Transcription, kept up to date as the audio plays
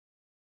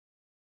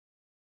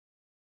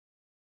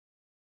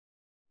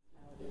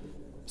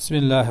بسم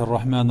الله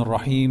الرحمن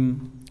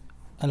الرحيم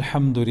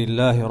الحمد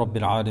لله رب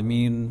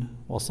العالمين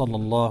وصلى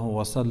الله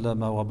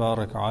وسلم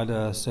وبارك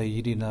على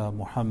سيدنا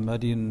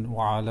محمد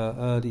وعلى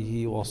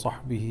آله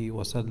وصحبه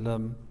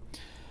وسلم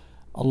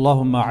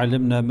اللهم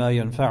علمنا ما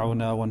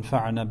ينفعنا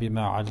وانفعنا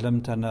بما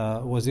علمتنا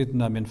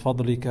وزدنا من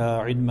فضلك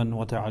علما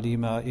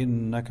وتعليما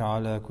إنك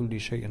على كل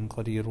شيء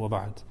قدير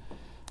وبعد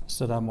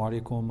السلام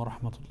عليكم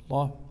ورحمة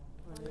الله.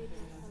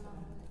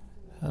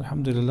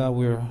 Alhamdulillah,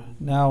 we're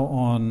now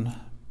on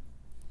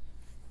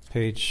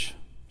page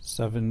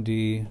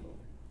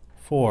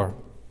 74.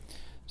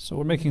 So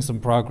we're making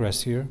some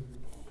progress here.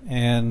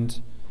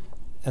 And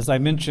as I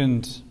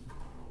mentioned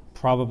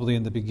probably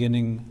in the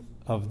beginning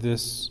of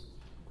this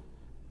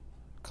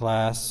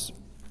class,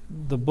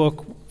 the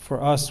book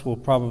for us will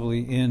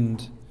probably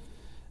end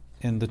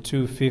in the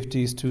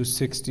 250s,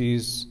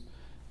 260s,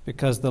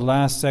 because the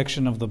last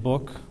section of the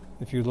book,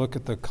 if you look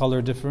at the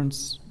color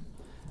difference,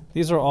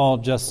 these are all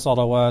just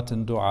salawat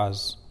and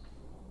du'as.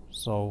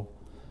 So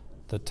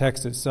the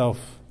text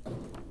itself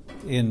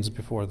ends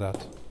before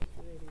that.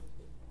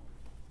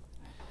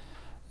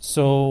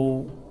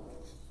 So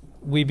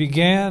we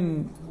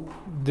began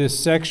this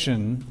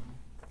section,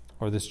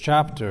 or this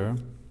chapter,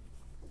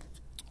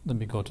 let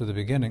me go to the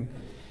beginning,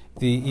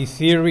 the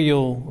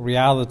ethereal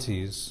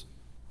realities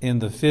in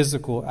the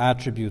physical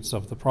attributes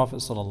of the Prophet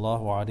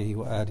sallallahu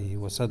alaihi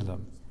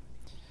wasallam.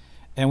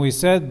 And we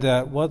said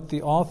that what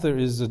the author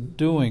is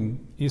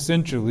doing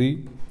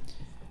essentially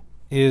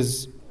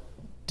is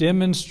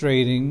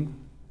demonstrating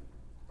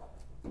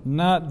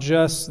not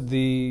just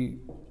the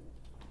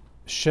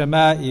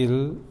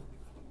shama'il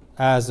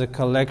as a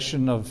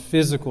collection of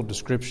physical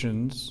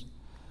descriptions,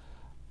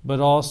 but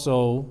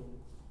also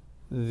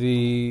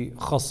the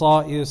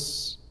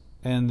khasa'is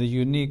and the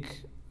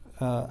unique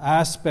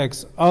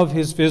aspects of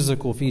his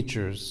physical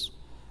features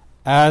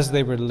as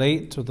they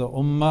relate to the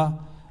ummah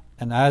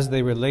and as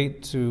they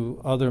relate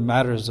to other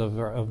matters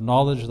of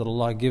knowledge that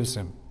Allah gives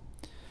him.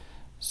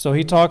 So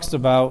he talks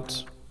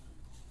about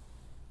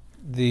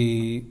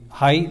the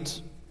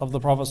height of the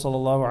Prophet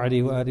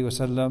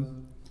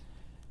ﷺ.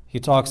 He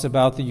talks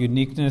about the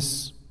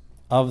uniqueness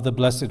of the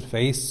blessed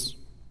face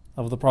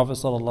of the Prophet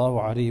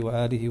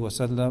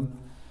ﷺ.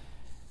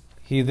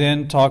 He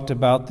then talked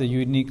about the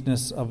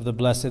uniqueness of the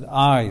blessed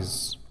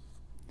eyes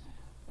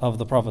of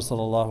the Prophet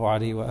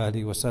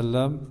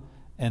ﷺ,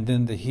 and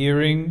then the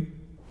hearing,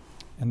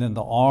 and then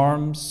the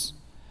arms.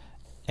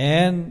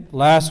 And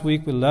last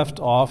week we left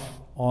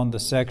off on the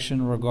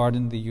section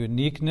regarding the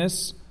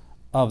uniqueness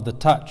of the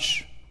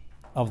touch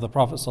of the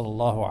Prophet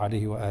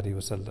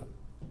ﷺ.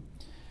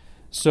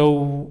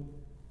 So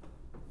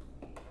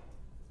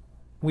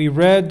we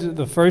read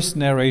the first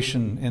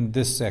narration in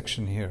this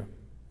section here.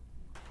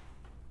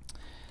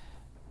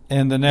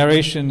 And the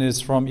narration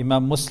is from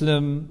Imam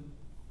Muslim,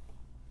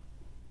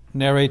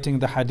 narrating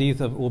the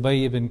hadith of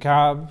Ubay ibn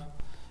Ka'b.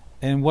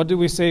 And what did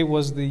we say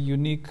was the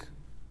unique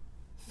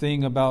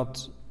thing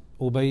about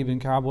Ubay ibn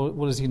Ka'b?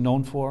 What is he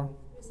known for?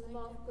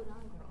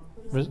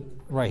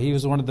 Right, he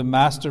was one of the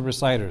master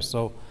reciters.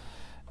 So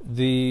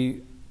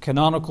the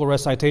canonical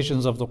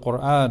recitations of the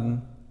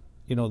Quran,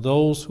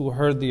 those who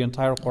heard the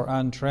entire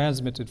Quran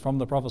transmitted from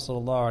the Prophet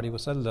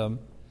ﷺ,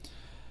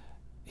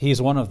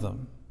 he's one of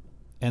them.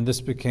 And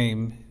this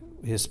became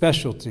his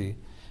specialty.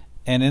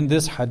 And in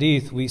this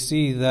hadith, we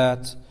see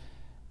that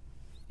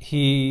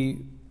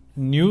he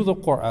knew the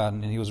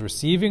Quran, and he was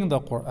receiving the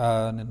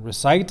Quran and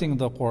reciting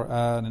the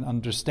Quran and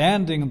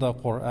understanding the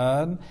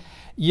Quran,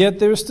 yet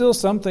there's still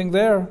something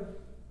there.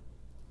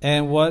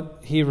 And what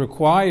he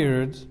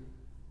required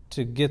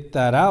to get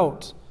that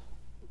out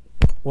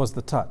was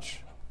the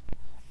touch.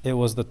 It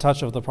was the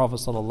touch of the Prophet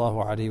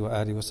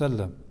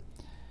ﷺ.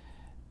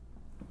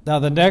 Now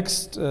the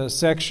next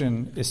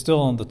section is still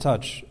on the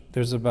touch.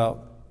 There's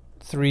about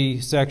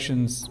 3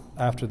 sections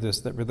after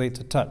this that relate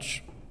to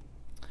touch.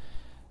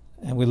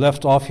 And we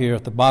left off here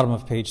at the bottom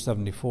of page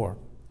 74,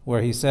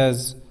 where he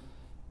says,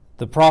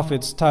 the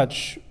Prophet's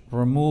touch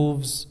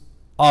removes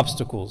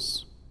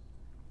obstacles.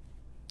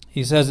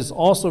 He says it's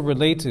also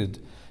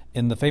related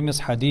in the famous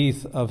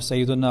hadith of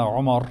Sayyidina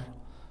Umar,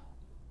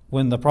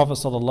 when the Prophet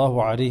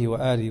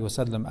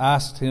ﷺ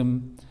asked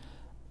him,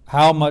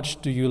 how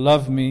much do you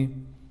love me?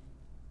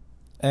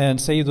 And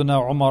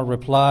Sayyidina Umar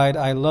replied,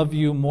 I love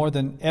you more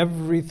than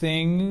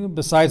everything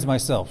besides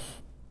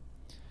myself.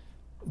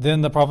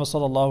 Then the Prophet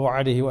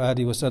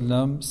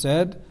ﷺ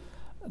said,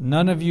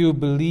 none of you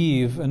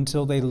believe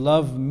until they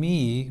love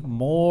me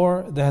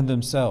more than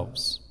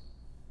themselves.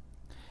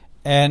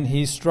 And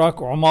he struck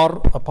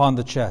Umar upon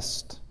the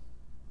chest.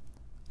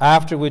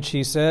 After which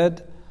he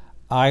said,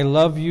 I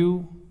love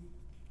you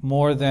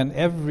more than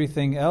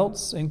everything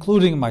else,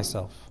 including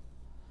myself.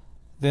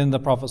 Then the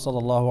Prophet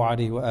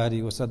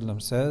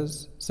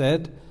ﷺ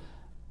said,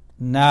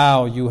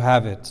 now you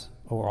have it,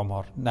 O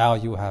Umar. Now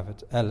you have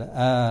it.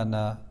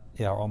 Al-ana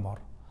ya Umar.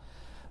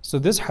 So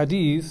this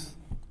hadith,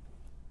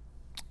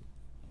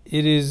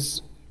 it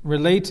is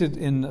related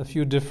in a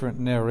few different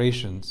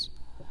narrations.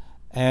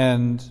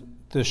 And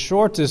the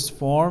shortest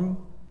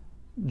form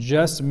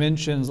just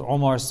mentions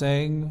Umar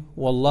saying,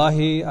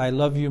 Wallahi, I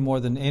love you more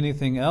than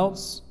anything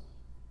else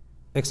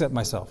except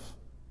myself.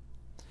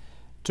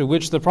 To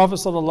which the Prophet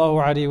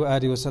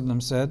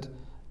ﷺ said,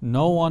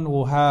 no one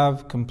will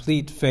have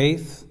complete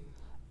faith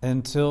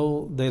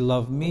until they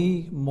love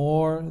me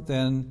more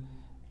than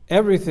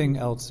everything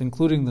else,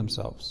 including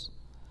themselves.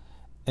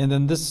 And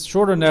then this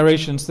shorter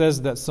narration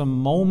says that some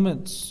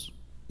moments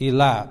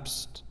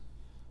elapsed,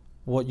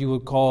 what you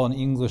would call in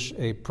English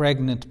a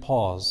pregnant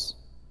pause.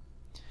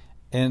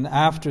 And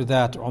after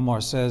that,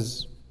 Umar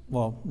says,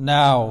 well,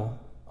 now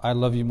I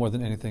love you more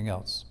than anything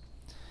else.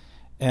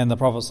 And the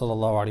Prophet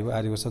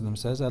ﷺ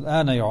says,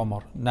 Al-ana ya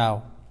Umar,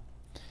 now.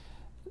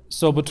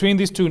 So between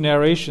these two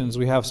narrations,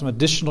 we have some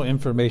additional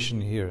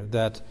information here,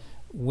 that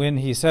when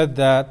he said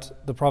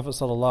that, the Prophet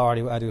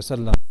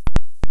ﷺ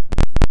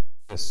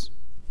this.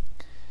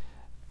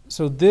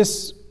 So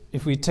this,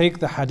 if we take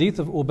the hadith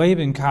of Ubay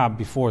bin Ka'b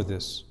before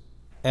this,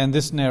 and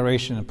this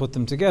narration and put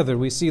them together,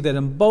 we see that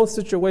in both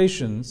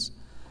situations,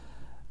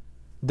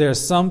 there's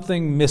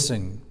something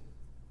missing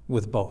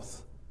with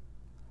both.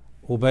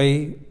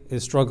 Ubay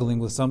is struggling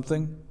with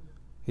something,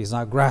 he's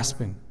not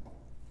grasping.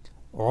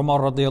 Umar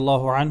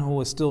radiallahu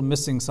anhu is still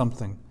missing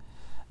something.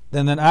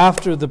 Then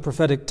after the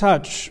prophetic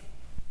touch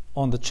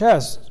on the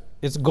chest,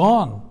 it's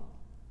gone.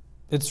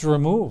 It's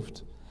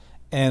removed.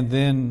 And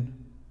then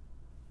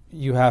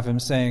you have him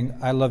saying,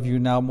 I love you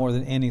now more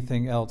than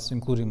anything else,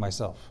 including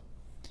myself.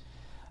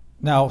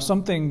 Now,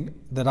 something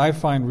that I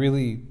find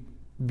really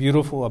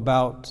beautiful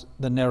about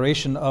the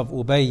narration of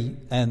Ubay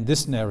and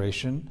this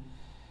narration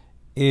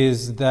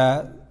is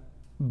that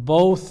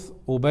both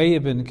Ubay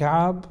ibn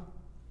Ka'b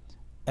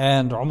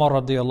and Umar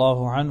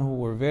radiallahu anhu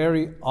were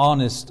very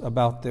honest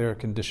about their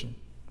condition.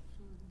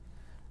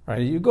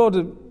 Right? You go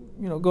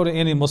to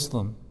any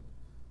Muslim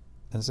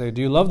and say,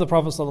 do you love the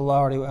Prophet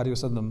sallallahu alaihi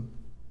wasallam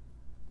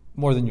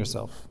more than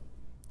yourself?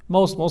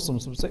 Most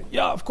Muslims would say,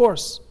 yeah, of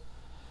course.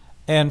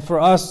 And for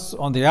us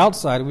on the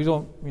outside, we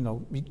don't,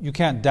 you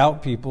can't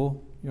doubt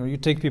people. You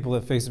take people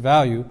at face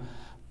value,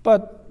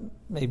 but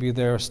maybe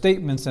their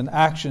statements and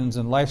actions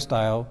and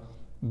lifestyle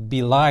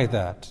belie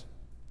that,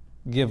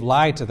 give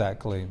lie to that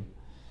claim.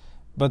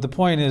 But the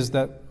point is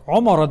that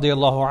Umar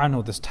radiallahu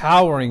anhu, this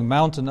towering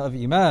mountain of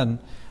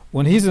Iman,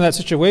 when he's in that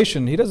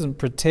situation, he doesn't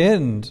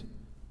pretend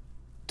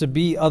to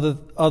be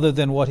other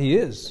than what he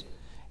is.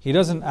 He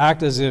doesn't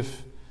act as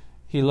if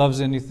he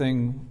loves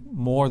anything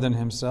more than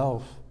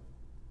himself.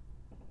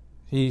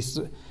 He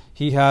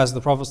has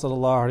the Prophet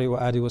sallallahu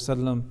alaihi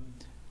wasallam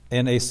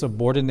in a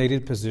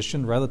subordinated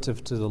position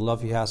relative to the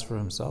love he has for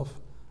himself.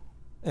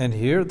 And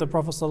here the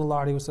Prophet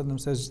ﷺ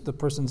says the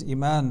person's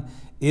iman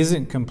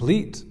isn't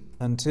complete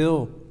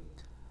until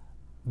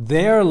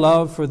their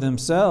love for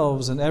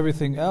themselves and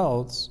everything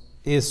else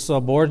is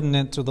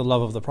subordinate to the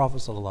love of the Prophet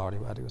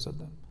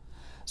ﷺ.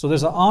 So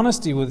there's an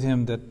honesty with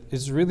him that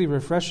is really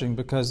refreshing,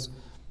 because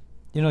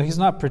he's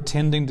not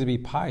pretending to be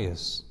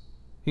pious.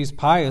 He's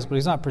pious, but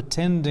he's not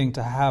pretending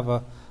to have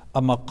a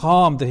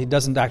maqam that he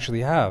doesn't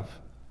actually have.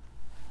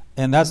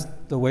 And that's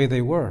the way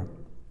they were.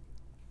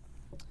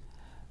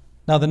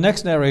 Now the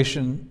next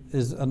narration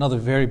is another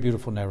very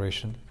beautiful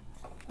narration,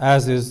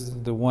 as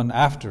is the one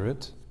after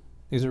it.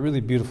 These are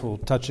really beautiful,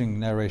 touching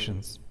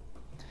narrations.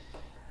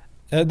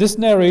 This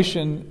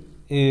narration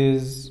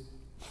is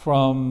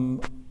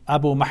from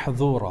Abu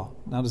Mahdhura.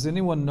 Now, does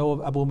anyone know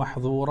of Abu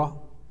Mahdhura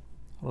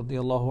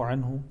radiyallahu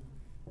anhu?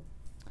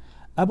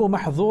 Abu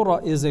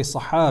Mahdhura is a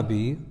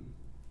Sahabi.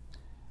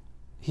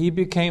 He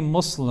became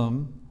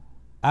Muslim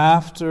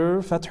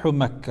after Fathu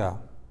Mecca.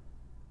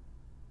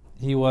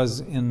 He was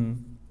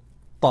in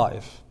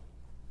Ta'if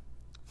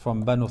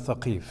from Banu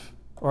Thaqif,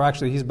 or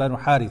actually he's Banu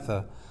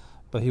Haritha,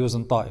 but he was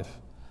in Ta'if.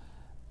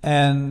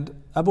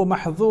 And Abu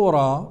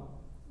Mahdhura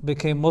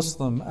became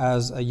Muslim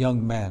as a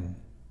young man.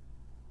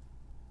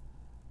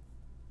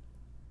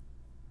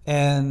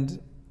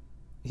 And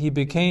he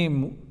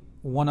became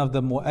one of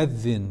the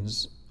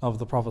mu'adhins of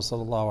the Prophet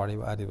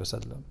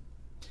ﷺ.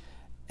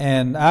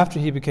 And after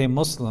he became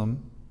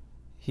Muslim,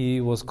 he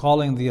was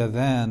calling the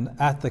adhan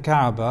at the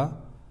Kaaba,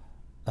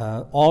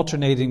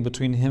 alternating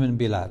between him and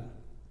Bilal.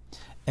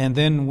 And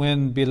then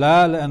when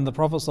Bilal and the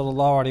Prophet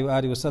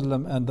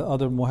ﷺ and the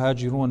other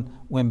muhajirun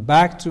went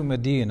back to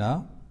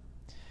Medina,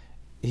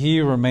 he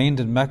remained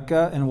in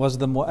Mecca and was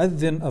the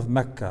mu'adhin of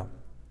Mecca.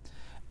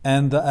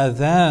 And the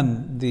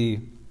adhan,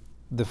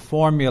 the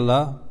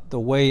formula, the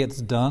way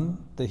it's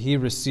done, that he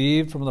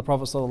received from the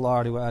Prophet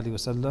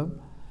ﷺ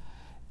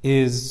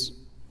is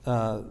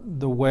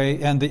the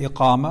way, and the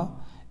iqama,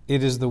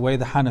 it is the way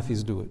the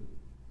Hanafis do it.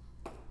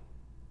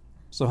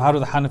 So how do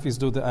the Hanafis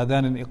do the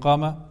adhan and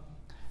iqama?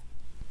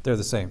 They're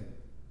the same.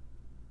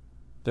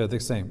 They're the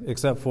same,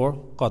 except for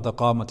قَدْ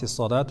أَقَامَتِ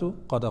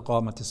الصَّلَاةُ قَدْ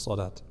أَقَامَتِ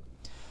الصَّلَاةُ.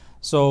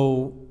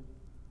 So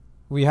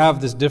we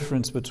have this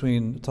difference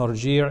between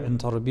tarji' and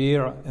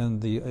tarbi'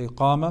 and the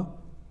iqama,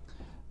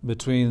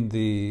 between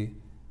the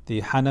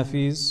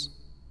Hanafis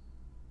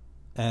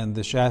and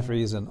the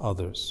Shafi'is and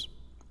others.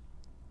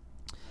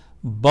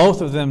 Both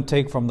of them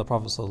take from the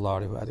Prophet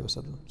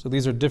ﷺ. So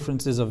these are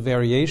differences of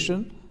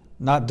variation,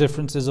 not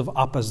differences of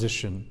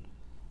opposition,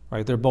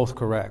 right? They're both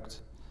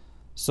correct.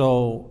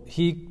 So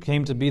he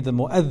came to be the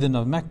mu'adhin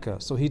of Mecca.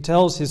 So he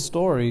tells his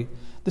story.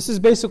 This is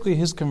basically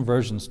his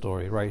conversion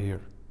story right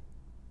here.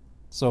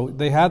 So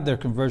they had their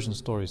conversion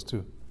stories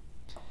too.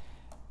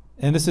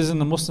 And this is in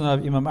the Musnad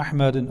of Imam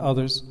Ahmad and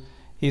others.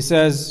 He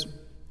says,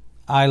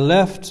 I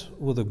left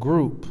with a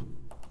group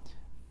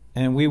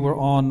and we were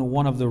on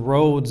one of the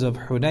roads of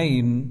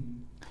Hunayn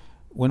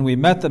when we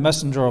met the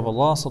Messenger of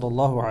Allah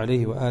sallallahu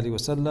alaihi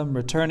wasallam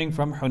returning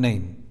from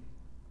Hunayn.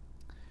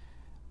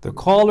 The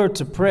caller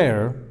to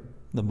prayer,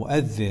 the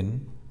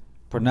mu'adhin,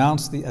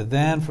 pronounced the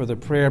adhan for the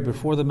prayer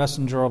before the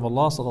Messenger of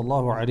Allah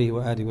sallallahu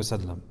alaihi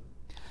wasallam.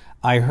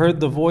 I heard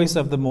the voice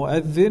of the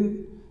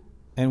mu'adhin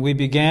and we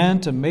began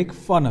to make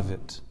fun of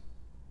it.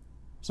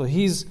 So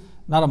he's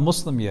not a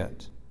Muslim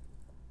yet.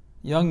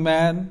 Young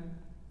man,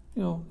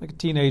 like a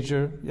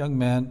teenager, young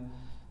man,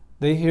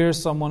 they hear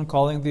someone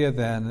calling the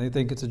adhan and they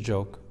think it's a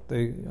joke.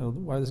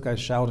 Why is this guy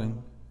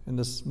shouting in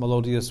this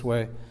melodious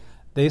way?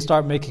 They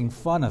start making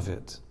fun of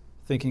it,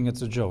 thinking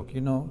it's a joke.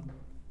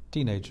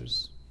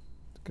 Teenagers.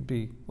 It could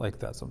be like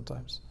that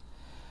sometimes.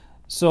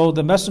 So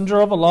the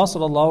Messenger of Allah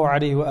sallallahu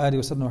alaihi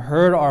wasallam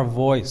heard our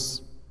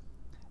voice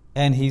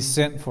and he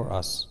sent for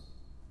us.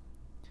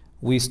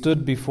 We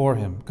stood before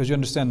him. Because you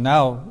understand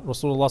now,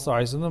 Rasulullah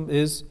sallallahu alaihi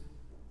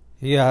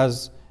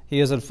wasallam he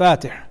is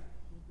al-Fatih,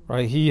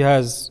 right? He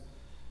has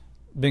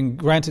been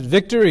granted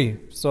victory,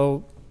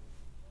 so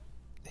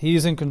he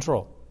is in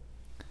control.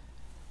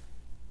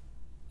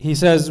 He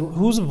says,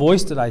 whose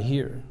voice did I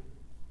hear?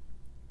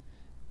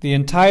 The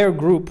entire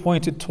group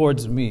pointed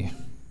towards me.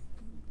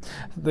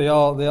 They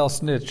all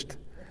snitched.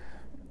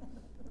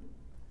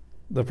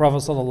 The Prophet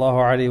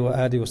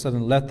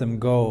ﷺ let them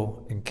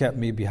go and kept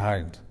me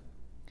behind.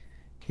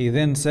 He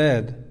then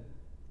said,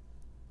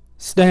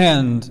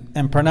 stand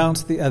and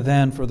pronounce the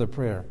adhan for the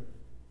prayer.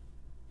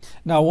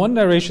 Now one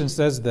narration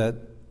says that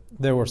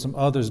there were some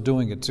others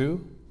doing it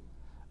too,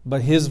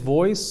 but his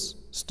voice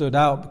stood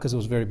out because it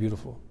was very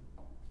beautiful.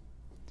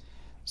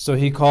 So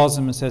he calls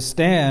him and says,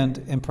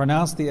 stand and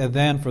pronounce the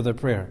adhan for the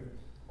prayer.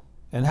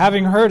 And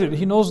having heard it,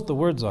 he knows what the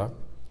words are.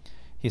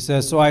 He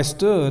says, so I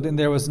stood, and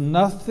there was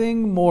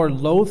nothing more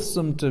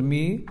loathsome to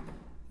me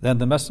than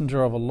the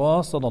Messenger of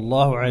Allah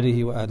sallallahu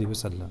alaihi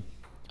wasallam,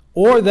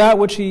 or that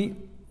which he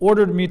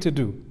ordered me to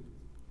do.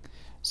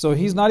 So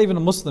he's not even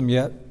a Muslim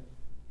yet.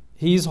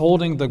 He's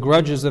holding the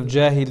grudges of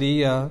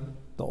Jahiliyyah,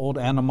 the old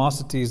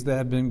animosities that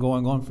had been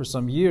going on for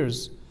some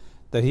years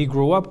that he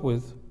grew up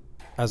with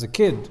as a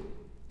kid.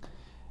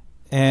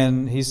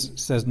 And he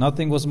says,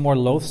 nothing was more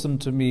loathsome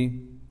to me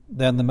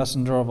than the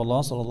Messenger of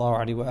Allah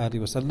sallallahu alaihi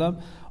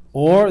wasallam,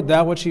 or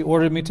that which he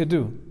ordered me to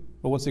do.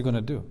 But what's he going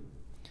to do?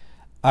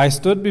 I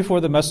stood before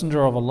the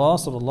Messenger of Allah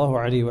sallallahu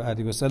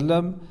alaihi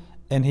wasallam,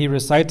 and he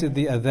recited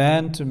the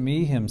adhan to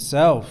me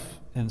himself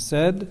and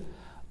said,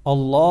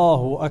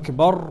 Allahu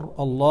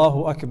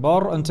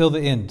Akbar, until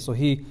the end. So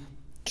he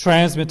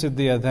transmitted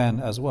the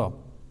adhan as well.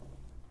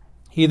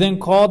 He then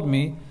called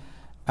me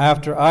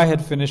after I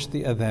had finished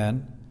the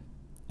adhan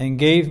and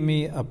gave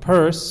me a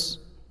purse,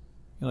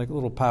 like a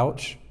little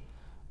pouch,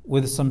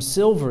 with some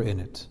silver in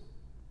it.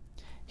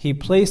 He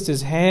placed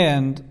his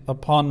hand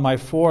upon my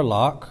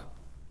forelock.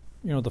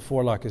 The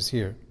forelock is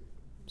here.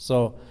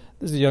 So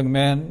this is a young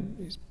man.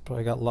 He's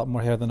probably got a lot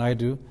more hair than I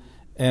do.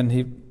 And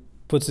he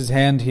puts his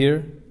hand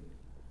here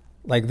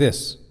like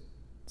this.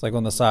 It's like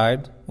on the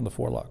side, on the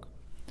forelock.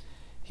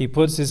 He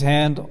puts his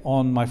hand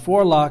on my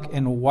forelock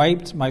and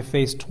wiped my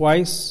face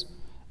twice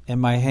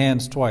and my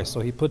hands twice.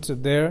 So he puts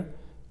it there,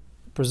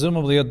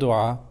 presumably a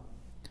dua,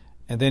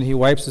 and then he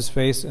wipes his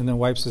face and then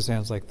wipes his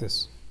hands like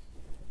this.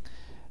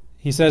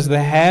 He says,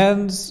 the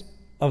hands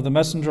of the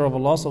Messenger of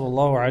Allah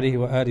sallallahu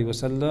alaihi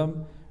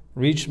wasallam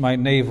reach my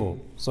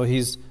navel. So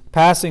he's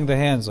passing the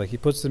hands, like he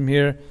puts them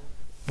here,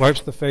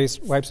 wipes the face,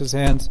 wipes his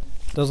hands,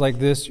 does like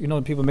this.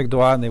 When people make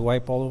dua and they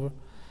wipe all over?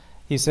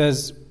 He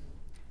says,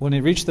 when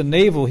he reached the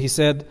navel, he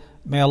said,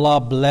 may Allah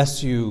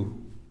bless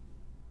you.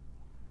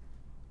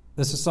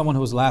 This is someone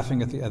who was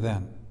laughing at the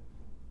adhan.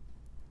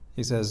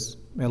 He says,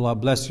 may Allah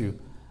bless you.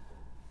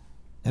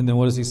 And then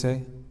what does he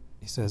say?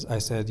 He says, I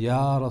said,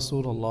 Ya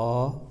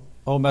Rasulullah,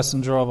 O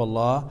Messenger of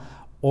Allah,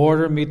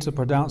 order me to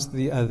pronounce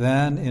the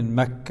adhan in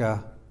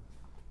Mecca.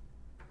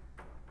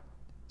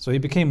 So he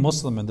became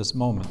Muslim in this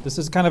moment. This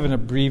is kind of an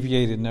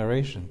abbreviated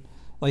narration.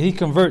 Like he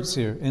converts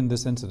here in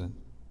this incident.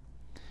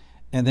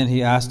 And then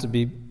he asked to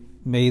be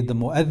made the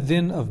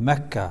mu'adhin of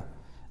Mecca.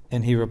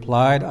 And he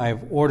replied, I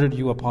have ordered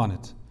you upon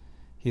it.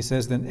 He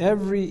says, then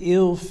every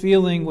ill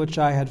feeling which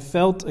I had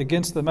felt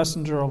against the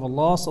Messenger of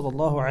Allah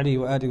sallallahu alaihi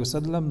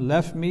wasallam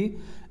left me,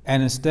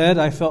 and instead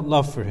I felt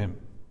love for him.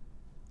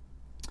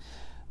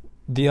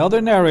 The other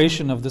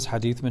narration of this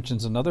hadith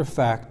mentions another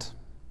fact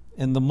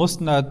in the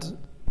Musnad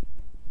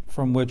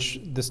from which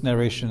this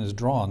narration is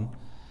drawn.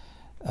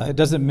 It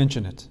doesn't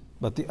mention it,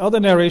 but the other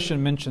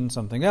narration mentions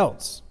something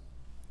else.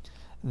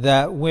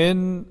 That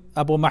when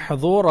Abu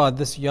Mahdura,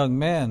 this young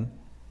man,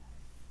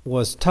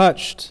 was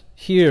touched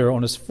here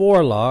on his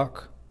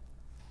forelock,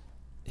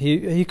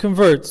 he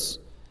converts,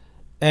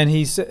 And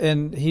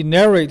he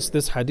narrates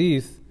this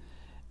hadith,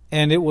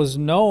 and it was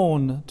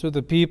known to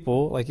the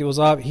people, like it was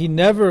he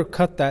never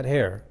cut that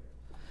hair.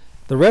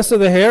 The rest of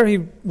the hair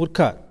he would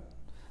cut,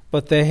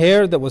 but the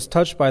hair that was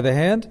touched by the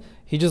hand,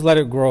 he just let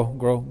it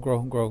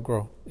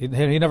grow. He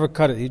never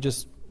cut it. He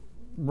just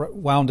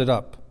wound it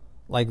up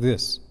like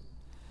this.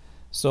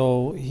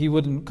 So he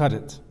wouldn't cut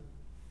it.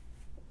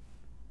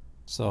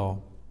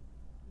 So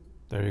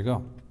there you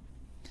go.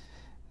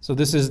 So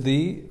this is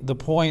the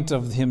point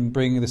of him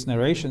bringing this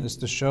narration, is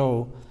to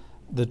show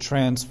the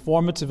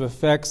transformative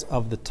effects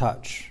of the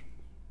touch,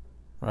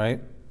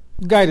 right?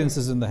 Guidance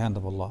is in the hand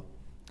of Allah.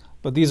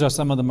 But these are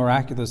some of the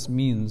miraculous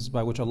means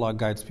by which Allah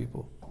guides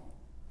people.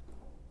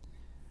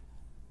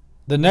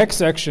 The next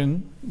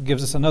section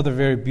gives us another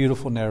very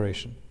beautiful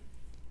narration.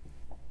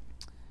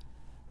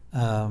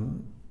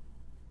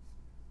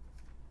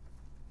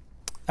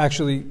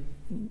 Actually,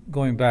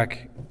 going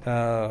back,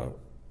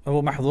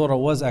 Abu Mahdura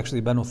was actually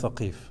Banu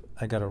Thaqif.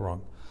 I got it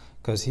wrong,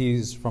 because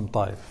he's from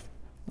Taif.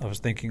 I was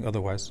thinking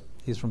otherwise.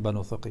 He's from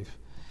Banu Thaqif.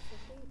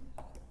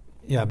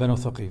 Yeah, Banu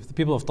Thaqif, the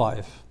people of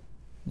Taif.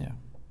 Yeah.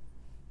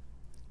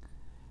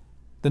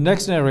 The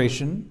next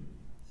narration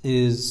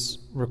is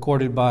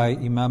recorded by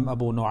Imam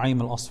Abu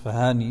Nu'aym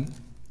al-Asfahani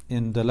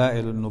in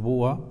Dala'il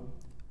al-Nubuwa,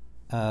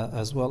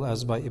 as well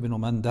as by Ibn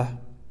Mandah,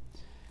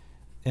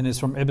 and it's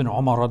from Ibn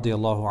Umar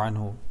radiallahu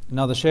anhu.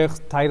 Now the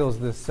Shaykh titles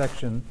this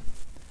section,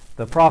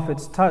 "The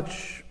Prophet's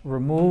Touch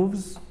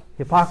Removes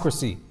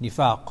Hypocrisy,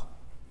 Nifaq."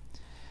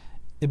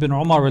 Ibn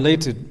Umar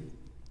related,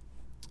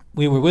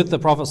 "We were with the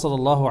Prophet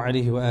sallallahu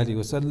alaihi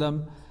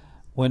wasallam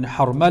when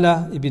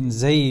Harmala ibn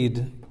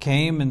Zayd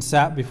came and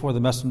sat before the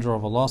Messenger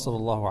of Allah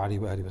sallallahu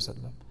alaihi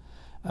wasallam."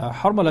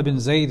 Harmala ibn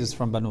Zayd is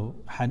from Banu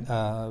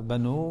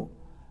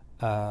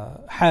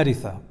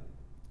Haritha,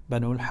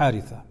 Banu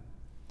al-Haritha.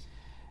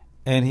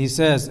 And he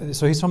says,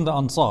 so he's from the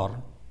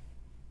Ansar.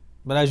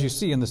 But as you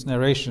see in this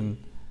narration,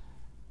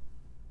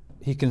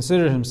 he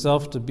considered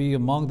himself to be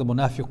among the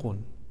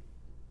Munafiqun,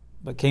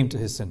 but came to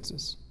his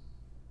senses.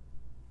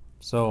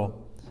 So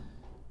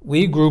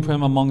we group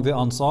him among the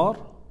Ansar,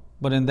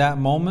 but in that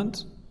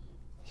moment,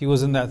 he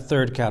was in that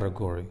third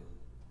category.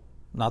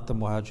 Not the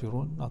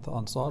Muhajirun, not the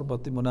Ansar,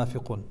 but the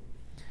Munafiqun.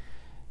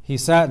 He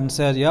sat and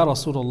said, "Ya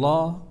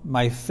Rasulullah,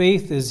 my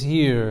faith is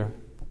here,"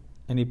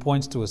 and he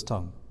points to his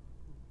tongue.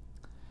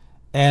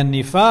 "And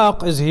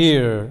Nifaq is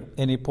here,"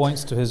 and he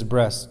points to his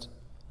breast.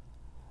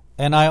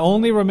 "And I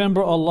only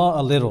remember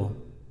Allah a little,"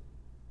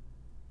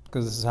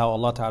 because this is how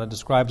Allah Ta'ala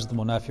describes the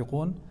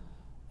Munafiqun.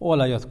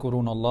 وَلَا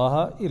يَذْكُرُونَ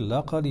اللَّهَ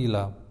إِلَّا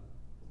قَلِيلًا.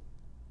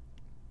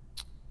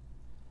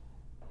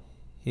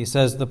 He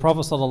says the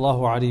Prophet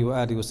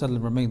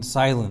ﷺ remained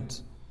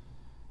silent.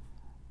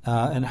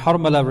 And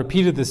Harmala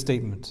repeated this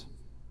statement.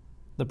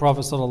 The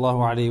Prophet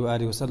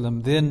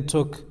ﷺ then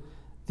took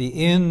the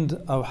end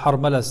of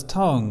Harmala's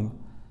tongue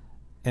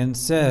and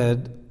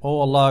said, "O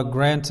Allah,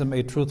 grant him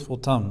a truthful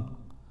tongue.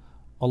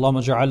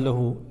 Allahumma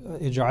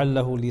ij'al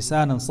lahu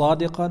lisanan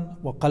sadiqan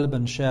wa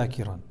qalban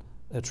shakiran."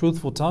 A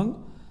truthful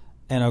tongue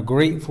and a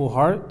grateful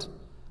heart,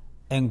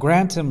 and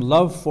grant him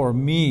love for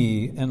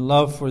me and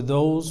love for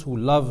those who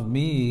love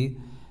me,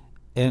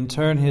 and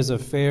turn his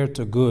affair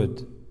to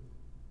good.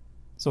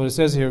 So it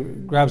says here,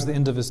 grabs the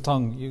end of his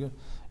tongue.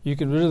 You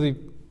can really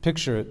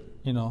picture it,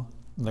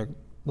 like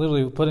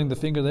literally putting the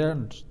finger there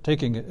and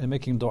taking it and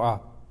making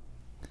dua.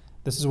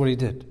 This is what he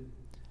did.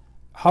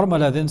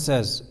 Harmala then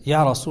says,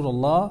 "Ya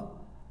Rasulullah,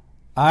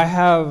 I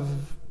have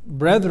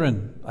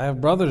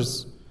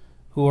brothers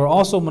who are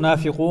also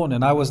munafiqun,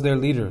 and I was their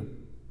leader.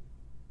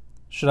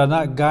 Should I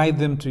not guide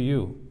them to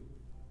you?"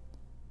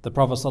 The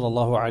Prophet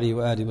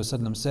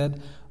ﷺ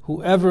said,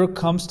 "Whoever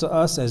comes to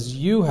us as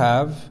you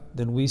have,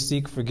 then we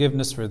seek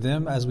forgiveness for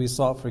them as we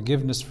sought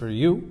forgiveness for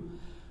you.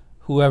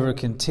 Whoever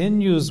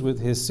continues with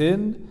his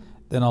sin,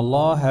 then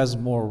Allah has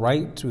more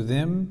right to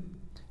them,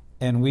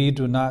 and we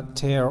do not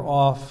tear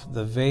off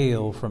the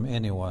veil from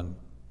anyone."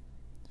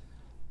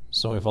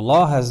 So if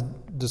Allah has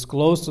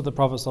disclosed to the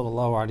Prophet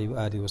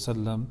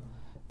ﷺ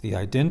the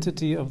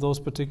identity of those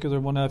particular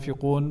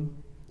munafiqun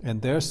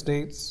and their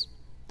states,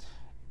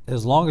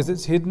 as long as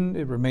it's hidden,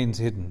 it remains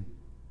hidden.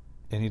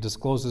 And he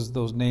discloses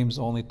those names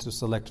only to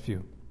select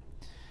few.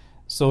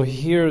 So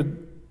here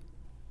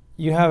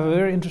you have a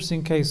very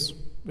interesting case,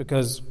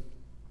 because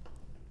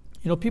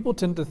people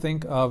tend to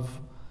think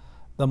of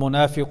the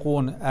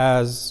munafiqun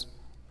as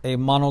a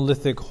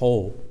monolithic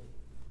whole,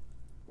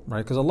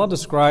 right? Because Allah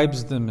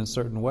describes them in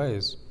certain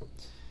ways,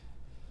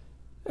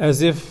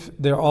 as if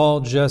they're all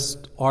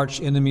just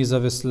arch enemies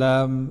of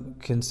Islam,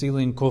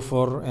 concealing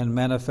kufr and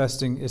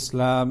manifesting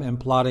Islam and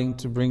plotting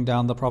to bring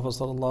down the Prophet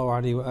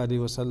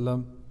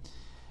ﷺ.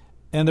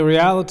 And the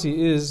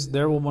reality is,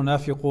 there were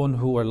munafiqun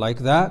who were like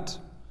that,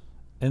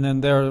 and then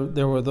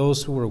there were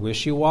those who were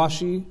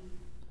wishy-washy.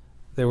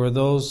 There were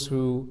those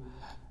who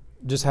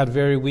just had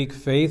very weak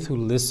faith, who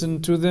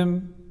listened to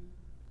them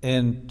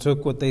and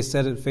took what they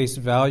said at face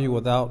value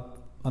without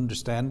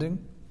understanding.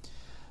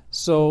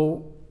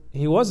 So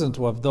he wasn't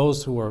of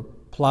those who were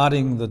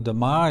plotting the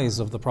demise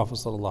of the Prophet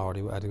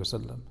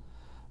ﷺ.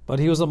 But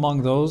he was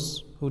among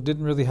those who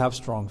didn't really have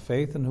strong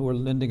faith and who were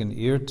lending an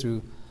ear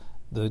to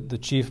the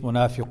chief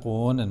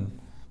munafiqun, and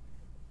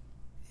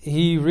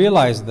he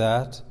realized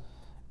that,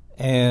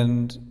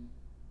 and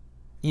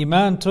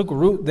Iman took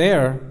root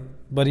there,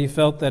 but he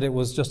felt that it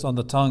was just on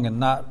the tongue and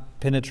not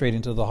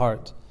penetrating to the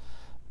heart.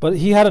 But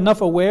he had enough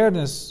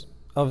awareness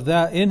of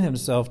that in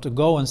himself to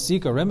go and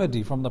seek a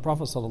remedy from the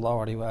Prophet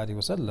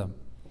ﷺ.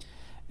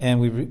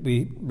 And we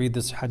read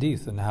this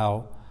hadith and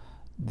how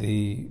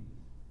the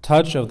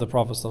touch of the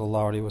Prophet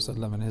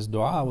ﷺ and his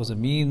dua was a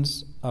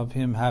means of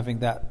him having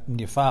that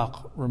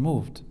nifaq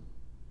removed.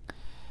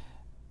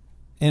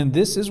 And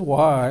this is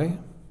why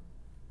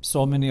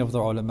so many of the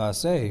ulama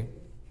say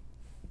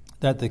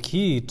that the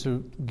key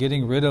to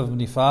getting rid of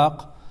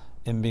nifaq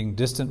and being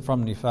distant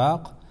from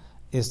nifaq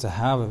is to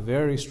have a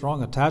very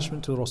strong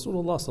attachment to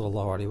Rasulullah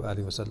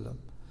ﷺ.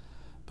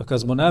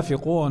 Because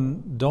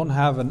munafiqun don't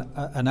have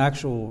an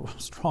actual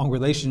strong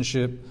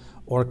relationship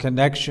or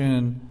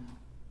connection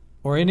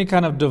or any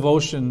kind of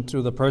devotion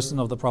to the person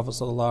of the Prophet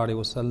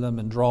ﷺ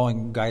and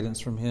drawing guidance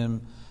from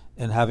him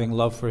and having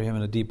love for him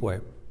in a deep way.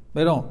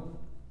 They don't.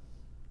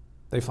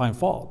 They find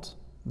fault.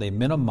 They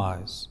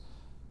minimize,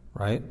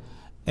 right?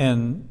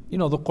 And, the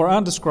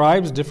Quran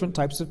describes different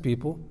types of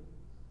people.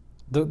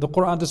 The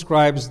Quran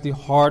describes the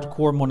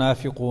hardcore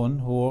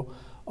munafiqun who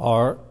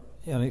are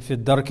fi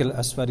dark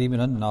al-asfari min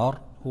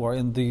an-nar, who are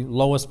in the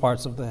lowest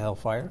parts of the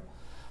hellfire.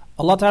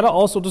 Allah Ta'ala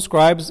also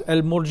describes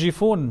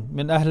al-murjifun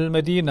min ahl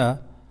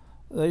al-Madina,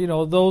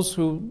 those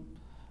who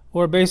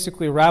are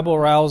basically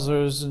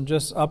rabble-rousers and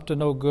just up to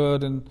no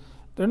good, and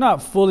they're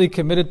not fully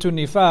committed to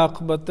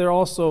nifaq, but they're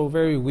also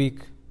very weak.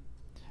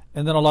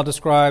 And then Allah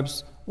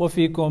describes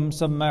وَفِيكُمْ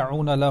سَمَّعُونَ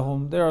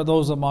لَهُمْ. There are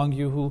those among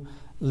you who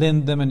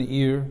lend them an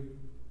ear.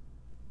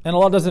 And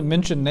Allah doesn't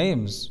mention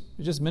names.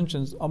 He just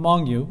mentions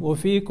among you.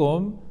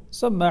 وَفِيكُمْ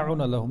سَمَّعُونَ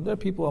لَهُمْ. There are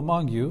people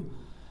among you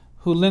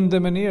who lend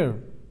them an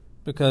ear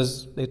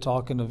because they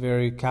talk in a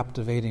very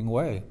captivating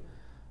way.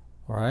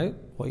 Right?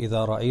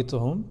 وَإِذَا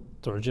رَأَيْتَهُمْ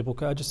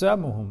تُعْجِبُكَ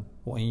أَجْسَامُهُمْ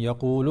وَإِنْ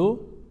يَقُولُوا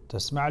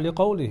تَسْمَعْ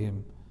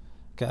لِقَوْلِهِمْ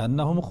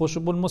كَأَنَّهُمْ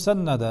خُشُبٌ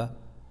مُسَنَّدَةٌ.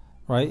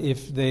 Right?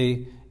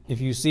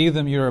 If you see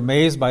them, you're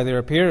amazed by their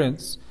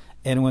appearance,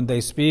 and when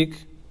they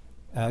speak,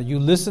 you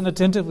listen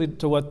attentively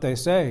to what they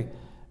say,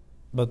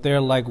 but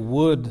they're like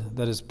wood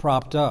that is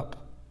propped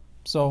up.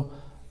 So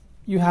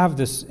you have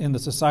this in the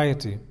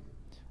society.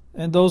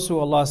 And those who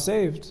Allah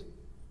saved,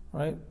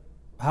 right?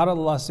 How did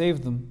Allah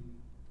save them?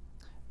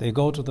 They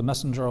go to the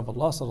Messenger of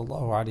Allah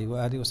sallallahu alaihi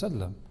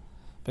wasallam,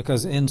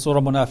 because in Surah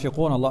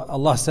Munafiqun,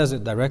 Allah says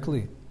it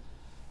directly.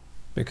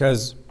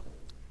 Because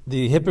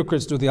the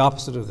hypocrites do the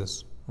opposite of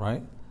this,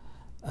 right?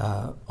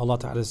 Allah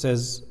Ta'ala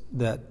says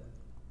that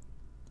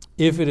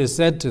if it is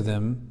said to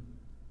them,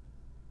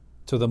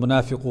 to the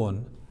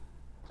munafiqun,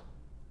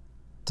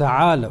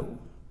 ta'alaw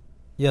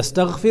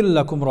yastaghfir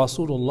lakum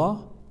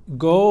Rasulullah,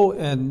 go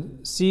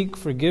and seek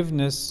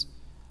forgiveness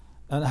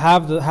and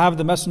have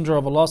the Messenger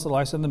of Allah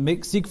sallallahu alaihi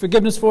wasallam seek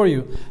forgiveness for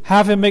you,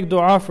 have him make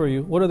dua for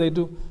you. What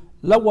do?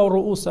 لَوَّ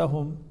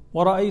رُؤُوسَهُمْ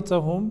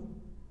وَرَأَيْتَهُمْ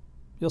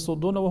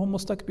يَصُدُّونَ وَهُمْ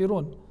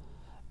مُسْتَكْبِرُونَ.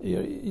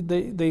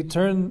 They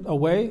turn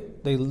away,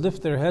 they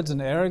lift their heads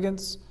in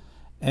arrogance,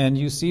 and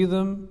you see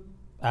them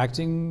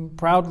acting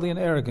proudly and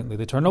arrogantly.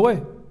 They turn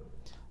away.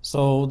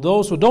 So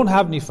those who don't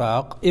have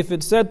nifaq, if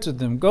it's said to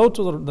them, go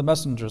to the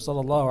Messenger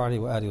sallallahu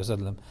alaihi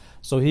wasallam,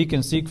 so he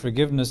can seek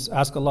forgiveness,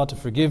 ask Allah to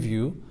forgive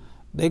you,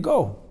 they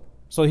go.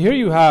 So here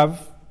you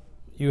have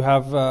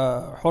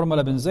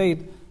Hurmala bin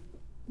Zayd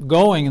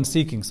going and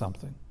seeking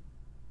something.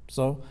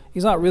 So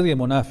he's not really a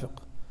munafiq,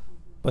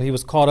 but he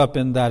was caught up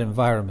in that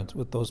environment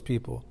with those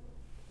people.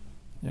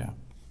 Yeah.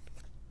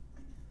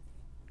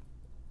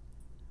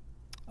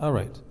 All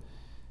right.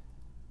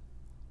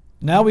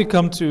 Now we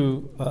come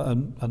to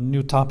a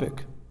new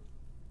topic.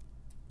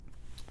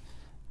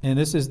 And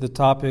this is the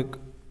topic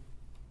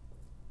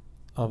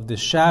of the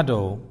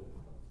shadow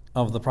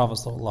of the Prophet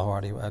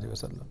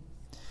ﷺ.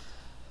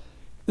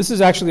 This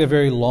is actually a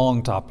very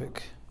long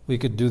topic. We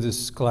could do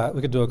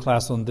a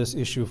class on this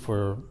issue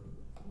for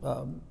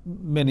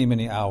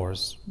many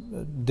hours,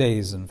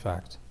 days in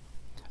fact.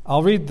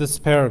 I'll read this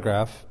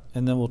paragraph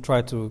and then we'll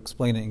try to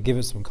explain it and give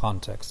it some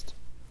context.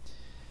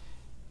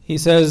 He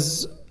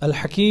says,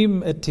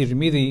 Al-Hakim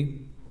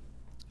at-Tirmidhi,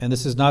 and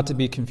this is not to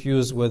be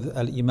confused with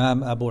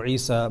Al-Imam Abu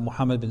Isa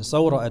Muhammad bin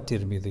Sawra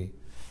at-Tirmidhi,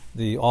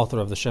 the author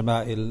of the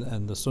Shama'il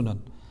and the Sunan.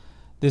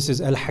 This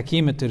is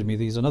Al-Hakim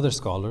at-Tirmidhi, he's another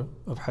scholar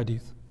of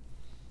hadith.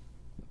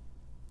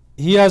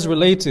 He has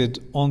related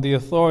on the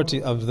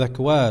authority of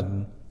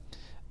Dhakwan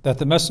that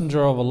the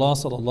Messenger of Allah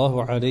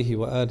sallallahu alaihi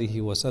wa alihi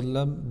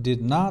wasallam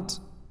did not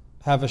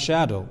have a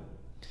shadow,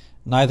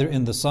 neither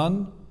in the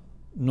sun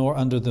nor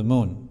under the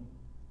moon.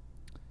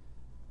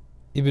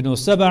 Ibn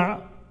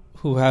Saba',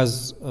 who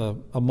has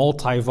a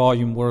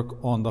multi-volume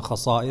work on the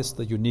khasa'is,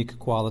 the unique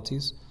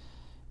qualities,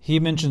 he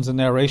mentions a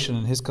narration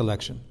in his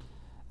collection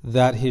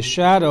that his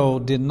shadow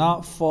did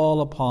not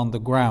fall upon the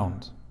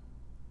ground.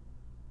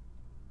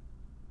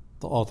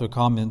 The author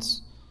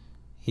comments,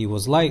 he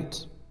was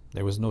light,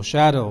 there was no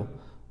shadow,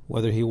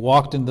 whether he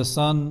walked in the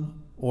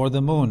sun or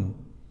the moon.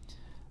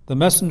 The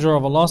Messenger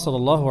of Allah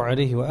sallallahu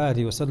alaihi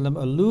wasallam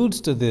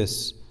alludes to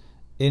this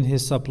in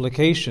his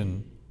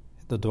supplication,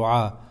 the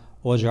dua,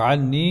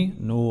 وَجْعَلْنِي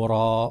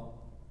نُورًا,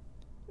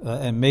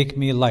 and make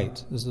me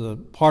light. This is a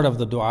part of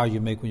the dua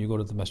you make when you go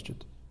to the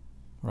masjid,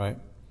 right?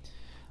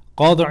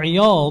 Qadi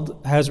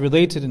Iyad has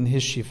related in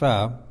his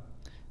Shifa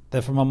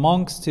that from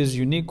amongst his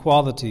unique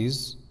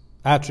qualities,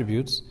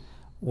 attributes,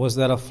 was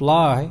that a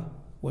fly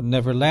would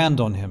never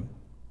land on him.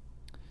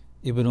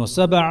 Ibn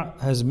Saba'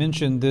 has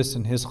mentioned this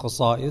in his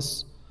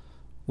Khasa'is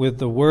with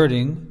the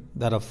wording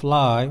that a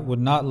fly would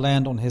not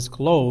land on his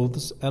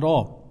clothes at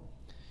all.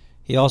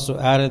 He also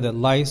added that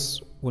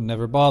lice would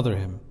never bother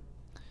him.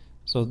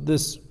 So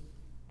this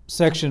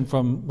section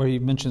from where he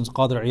mentions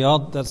Qadi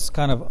Iyad, that's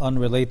kind of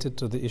unrelated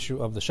to the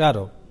issue of the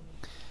shadow.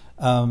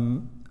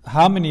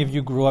 How many of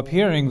you grew up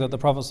hearing that the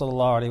Prophet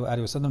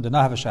ﷺ did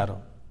not have a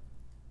shadow?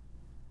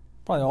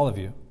 Probably all of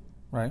you,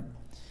 right?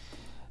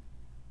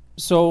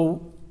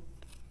 So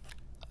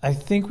I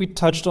think we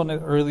touched on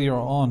it earlier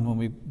on when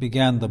we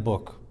began the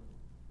book.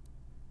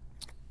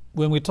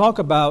 When we talk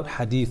about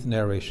hadith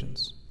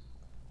narrations,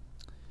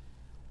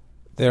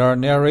 there are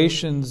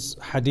narrations,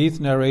 hadith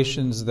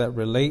narrations that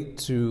relate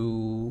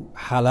to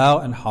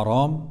halal and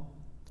haram,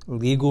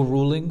 legal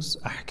rulings,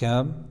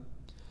 ahkam.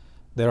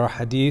 There are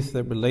hadith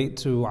that relate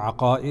to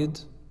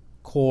aqaid,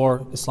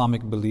 core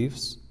Islamic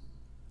beliefs.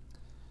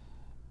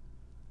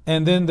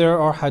 And then there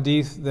are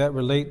hadith that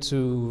relate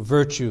to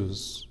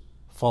virtues,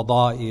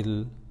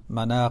 fada'il,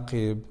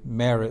 manaqib,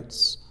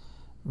 merits,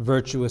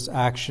 virtuous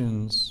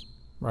actions,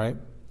 right?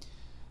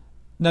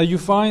 Now you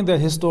find that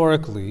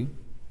historically,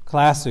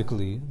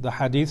 classically, the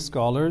hadith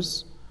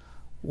scholars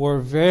were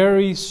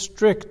very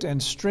strict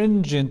and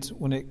stringent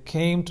when it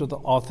came to the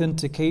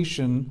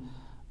authentication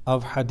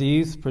of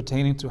hadith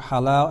pertaining to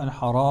halal and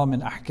haram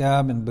and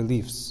ahkam and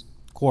beliefs,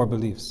 core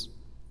beliefs.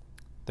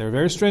 They're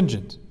very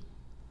stringent.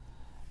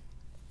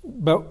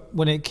 But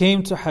when it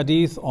came to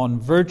hadith on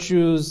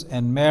virtues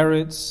and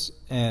merits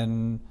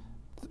and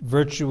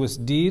virtuous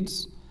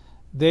deeds,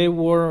 they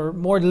were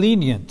more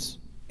lenient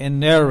in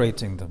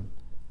narrating them.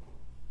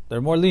 They're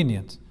more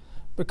lenient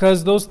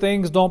because those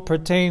things don't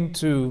pertain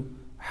to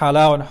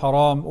halal and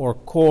haram or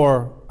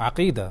core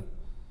aqidah.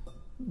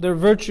 They're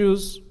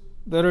virtues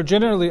that are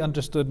generally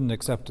understood and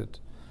accepted.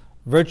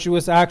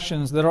 Virtuous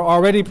actions that are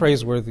already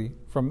praiseworthy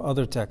from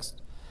other texts.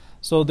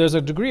 So there's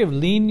a degree of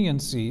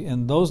leniency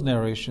in those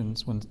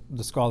narrations when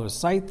the scholars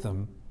cite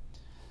them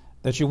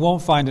that you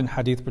won't find in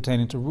hadith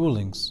pertaining to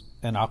rulings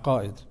and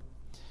aqaid.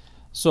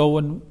 So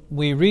when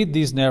we read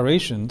these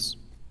narrations,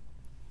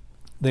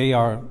 they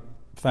are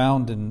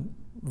found in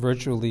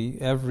virtually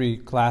every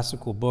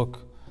classical book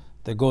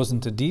that goes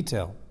into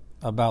detail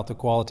about the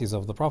qualities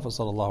of the Prophet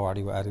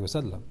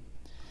ﷺ.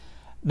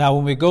 Now,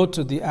 when we go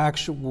to the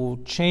actual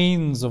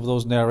chains of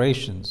those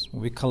narrations,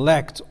 when we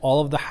collect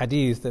all of the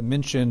hadith that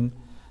mention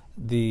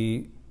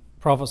the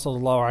Prophet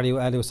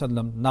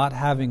ﷺ not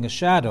having a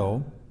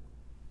shadow,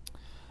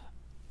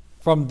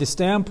 from the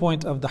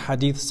standpoint of the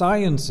hadith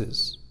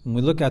sciences, when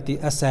we look at the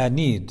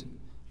asanid,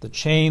 the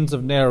chains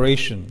of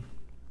narration,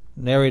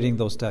 narrating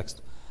those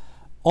texts,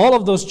 all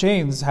of those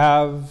chains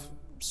have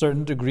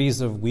certain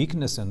degrees of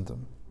weakness in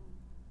them.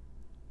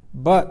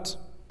 But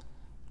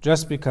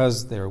just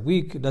because they're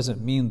weak, it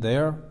doesn't mean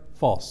they're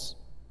false.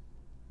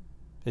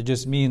 It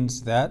just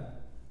means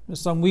that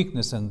there's some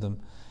weakness in them.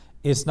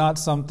 It's not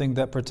something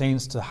that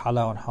pertains to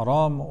halal and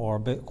haram or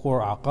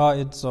core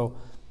aqaid. So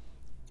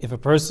if a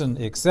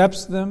person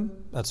accepts them,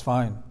 that's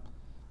fine.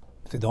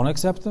 If they don't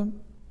accept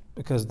them,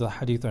 because the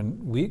hadith are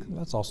weak,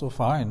 that's also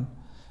fine.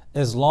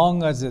 As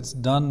long as it's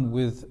done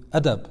with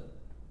adab,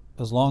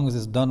 as long as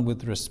it's done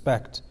with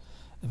respect.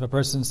 If a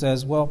person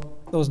says, well,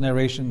 those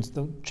narrations,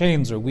 the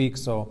chains are weak,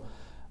 so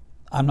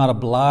I'm not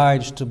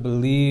obliged to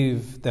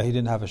believe that he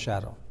didn't have a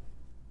shadow.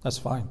 That's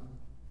fine.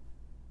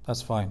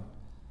 That's fine.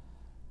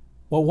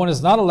 What one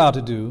is not allowed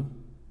to do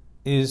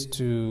is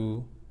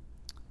to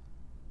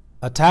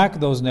attack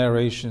those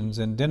narrations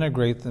and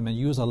denigrate them and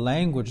use a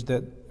language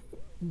that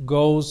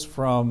goes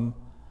from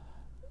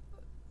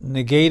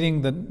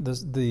negating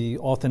the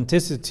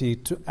authenticity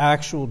to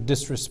actual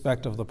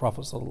disrespect of the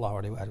Prophet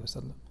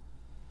ﷺ.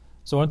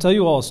 So I want to tell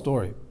you all a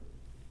story.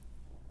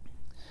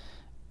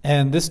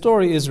 And this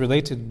story is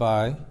related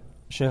by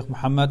Sheikh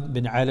Muhammad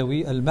bin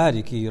Alawi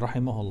al-Maliki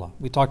rahimahullah.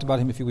 We talked about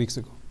him a few weeks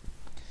ago.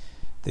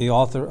 The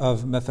author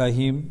of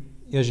Mafahim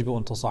Yajibu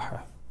an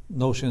Tasahhah,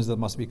 notions that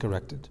must be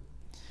corrected.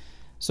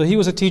 So he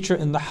was a teacher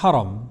in the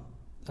Haram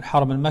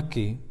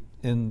al-Makki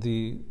in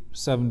the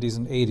 70s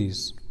and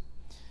 80s.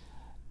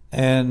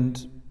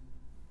 And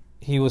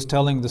he was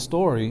telling the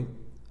story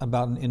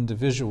about an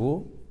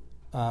individual.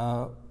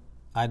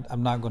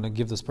 I'm not going to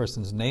give this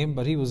person's name,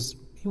 but he was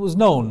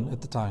known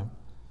at the time,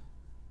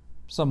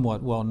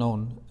 somewhat well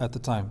known at the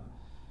time.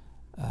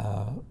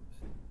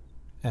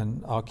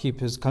 And I'll keep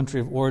his country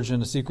of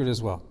origin a secret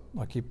as well.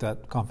 I'll keep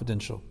that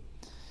confidential.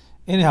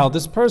 Anyhow,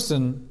 this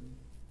person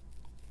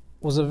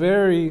was a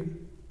very,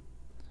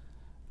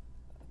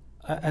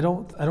 I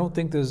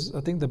think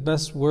the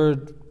best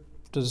word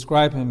to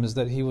describe him is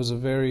that he was a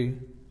very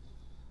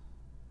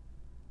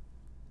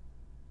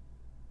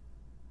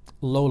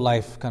low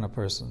life kind of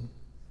person.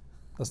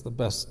 That's the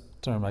best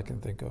term I can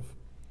think of.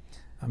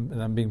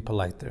 And I'm being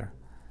polite there.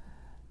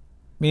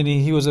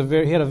 Meaning he had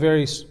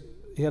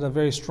a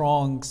very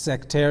strong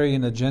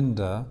sectarian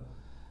agenda,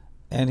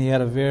 and he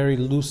had a very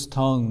loose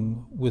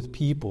tongue with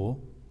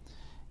people.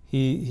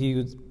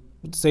 He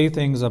would say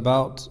things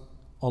about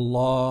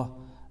Allah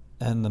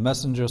and the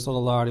Messenger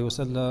sallallahu alaihi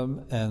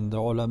wasallam and the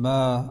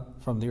ulama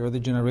from the early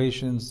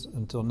generations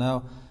until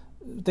now,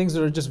 things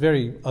that are just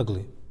very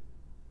ugly,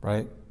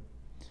 right?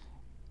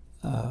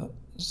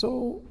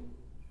 So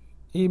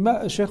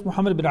Sheikh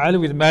Muhammad bin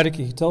Alawi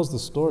al-Maliki, he tells the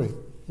story.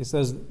 He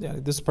says,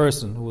 this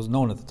person who was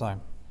known at the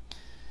time,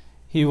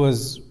 he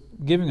was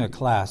giving a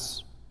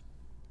class,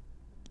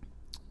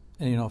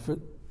 and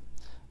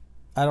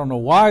I don't know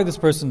why this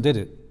person did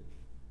it,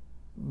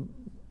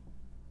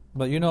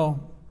 but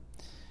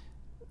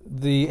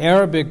the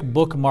Arabic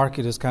book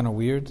market is kind of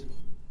weird.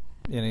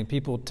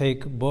 People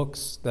take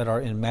books that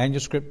are in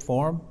manuscript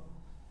form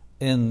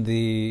in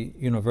the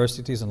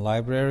universities and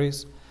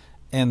libraries,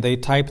 and they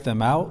type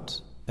them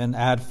out and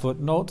add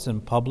footnotes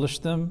and publish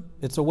them.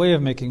 It's a way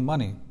of making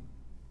money,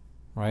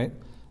 right?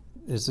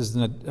 This is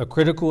a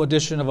critical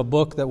edition of a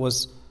book that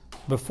was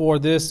before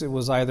this. It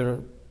was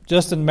either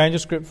just in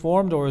manuscript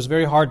form, or it was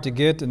very hard to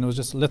get, and it was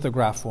just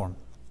lithograph form.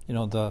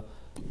 The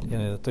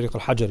Tariq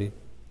al-Hajari.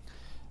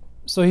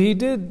 So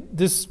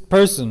this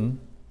person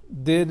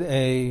did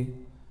a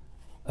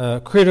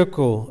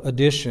critical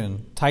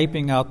edition,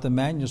 typing out the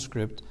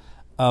manuscript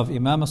of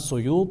Imam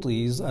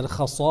al-Suyuti's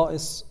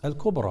al-Khasa'is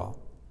al-Kubra.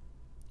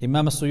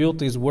 Imam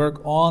al-Suyuti's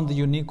work on the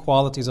unique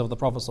qualities of the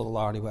Prophet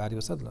sallallahu alaihi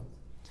wasallam.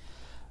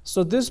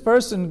 So this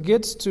person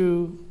gets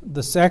to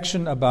the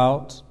section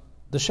about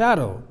the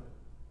shadow,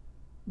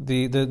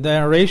 the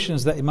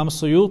narrations that Imam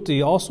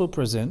Suyuti also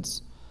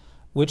presents,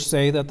 which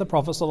say that the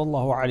Prophet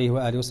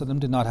ﷺ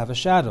did not have a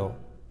shadow.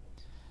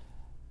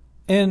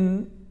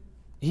 And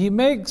he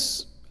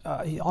makes,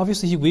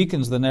 obviously he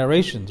weakens the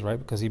narrations, right,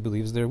 because he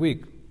believes they're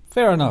weak.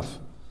 Fair enough.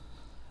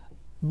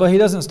 But he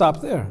doesn't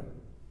stop there.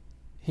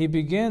 He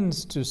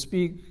begins to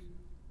speak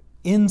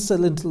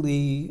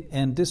insolently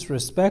and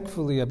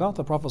disrespectfully about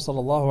the Prophet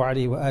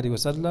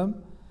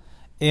ﷺ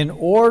in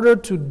order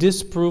to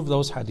disprove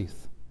those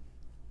hadith.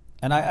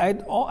 And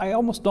I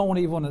almost don't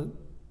want to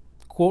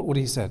quote what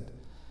he said.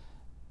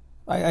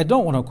 I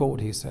don't want to quote what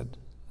he said.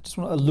 I just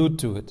want to allude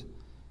to it.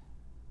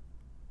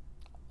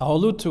 I'll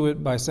allude to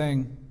it by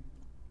saying,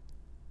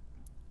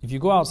 if you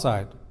go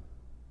outside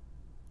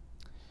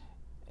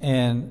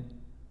and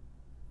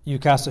you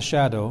cast a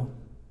shadow,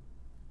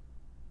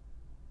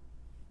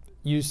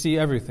 you see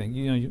everything.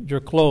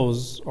 Your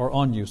clothes are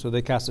on you, so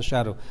they cast a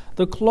shadow.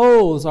 The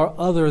clothes are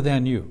other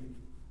than you.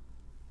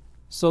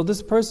 So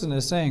this person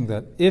is saying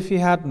that if he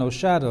had no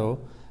shadow,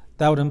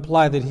 that would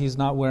imply that he's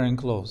not wearing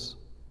clothes,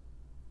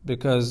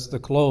 because the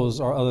clothes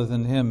are other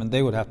than him and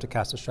they would have to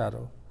cast a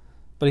shadow.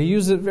 But he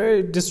uses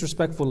very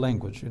disrespectful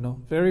language,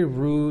 very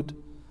rude.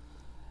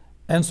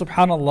 And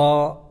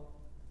subhanAllah,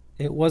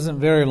 it wasn't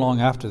very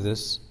long after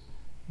this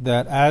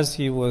that as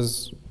he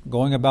was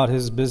going about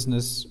his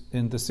business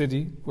in the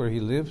city where he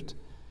lived,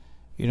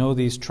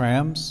 these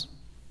trams,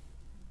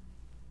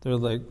 they're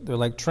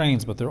like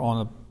trains, but they're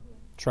on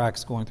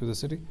tracks going through the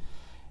city.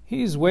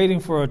 He's waiting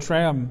for a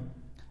tram,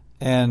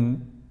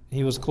 and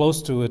he was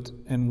close to it,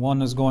 and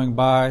one is going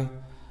by,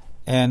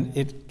 and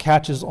it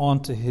catches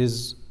onto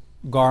his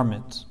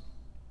garment,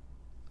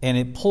 and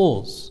it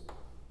pulls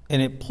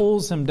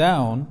him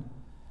down,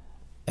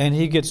 and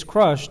he gets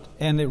crushed,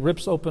 and it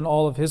rips open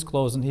all of his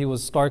clothes, and he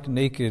was stark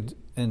naked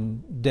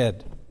and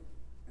dead.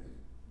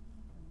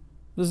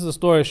 This is the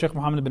story of Sheikh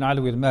Muhammad bin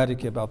Alawi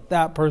al-Maliki about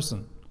that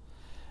person.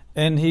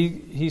 And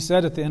he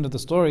said at the end of the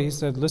story, he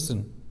said,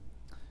 listen,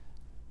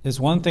 it's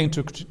one thing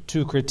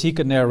to critique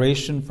a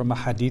narration from a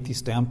hadithi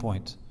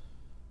standpoint.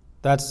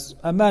 That's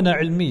amana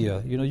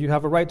ilmiya. You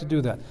have a right to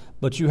do that.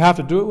 But you have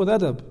to do it with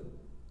adab.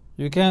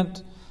 You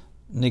can't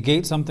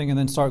negate something and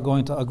then start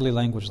going to ugly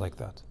language like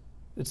that.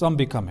 It's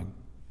unbecoming.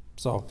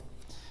 So,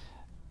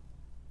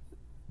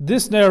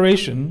 this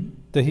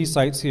narration that he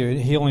cites here,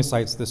 he only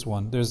cites this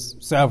one. There's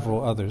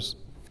several others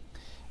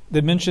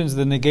that mentions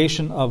the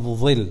negation of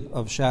dhil,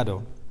 of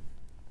shadow.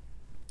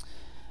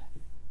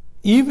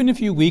 Even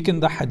if you weaken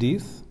the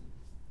hadith,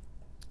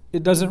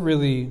 it doesn't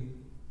really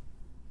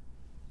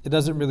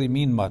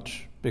mean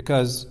much,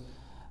 because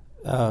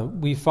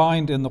we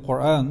find in the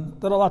Quran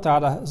that Allah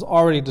Ta'ala has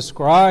already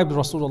described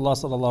Rasulullah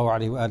sallallahu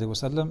alaihi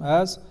wasallam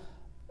as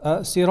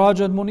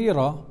sirajan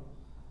munira.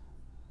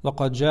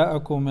 لَقَدْ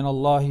جَاءَكُم مِّنَ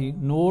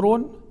اللَّهِ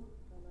نُورٌ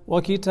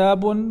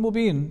وَكِتَابٌ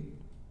مُبِينٌ.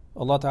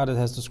 Allah Ta'ala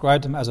has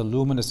described him as a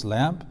luminous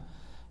lamp.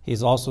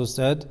 He's also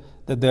said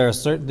that there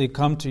has certainly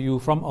come to you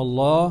from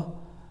Allah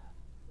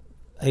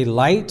a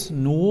light,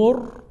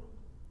 nur,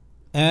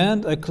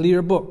 and a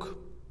clear book.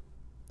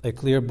 A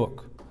clear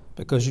book.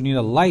 Because you need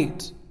a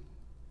light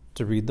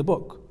to read the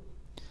book.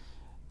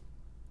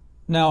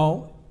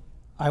 Now,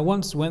 I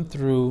once went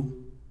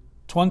through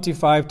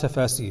 25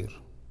 tafasir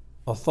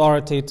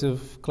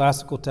authoritative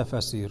classical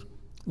tafsir,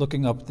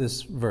 looking up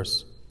this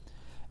verse.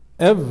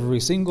 Every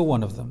single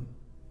one of them,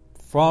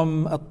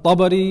 from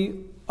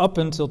al-Tabari up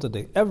until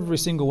today, every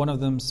single one of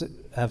them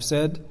have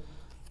said,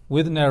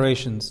 with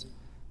narrations,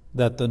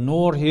 that the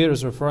Nur here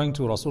is referring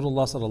to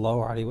Rasulullah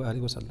sallallahu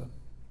alaihi wasallam.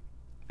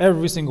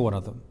 Every single one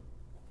of them.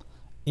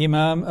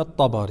 Imam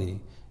al-Tabari,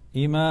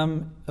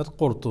 Imam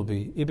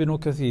al-Qurtubi, Ibn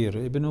Kathir,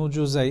 Ibn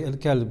Juzay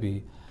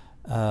al-Kalbi,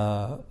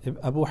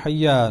 Abu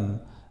Hayyan,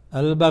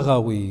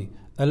 al-Baghawi,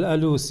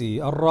 al-Alusi,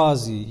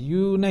 al-Razi,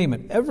 you name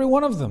it. Every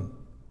one of them.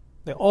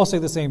 They all say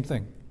the same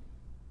thing.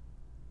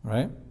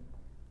 Right?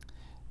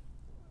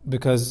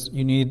 Because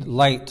you need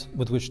light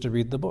with which to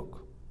read the book.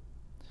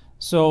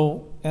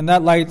 So, and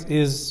that light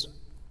is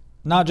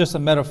not just a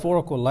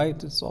metaphorical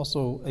light, it's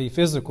also a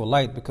physical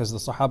light, because the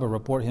Sahaba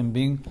report him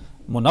being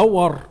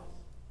munawwar.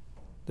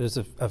 There's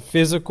a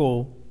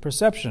physical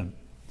perception.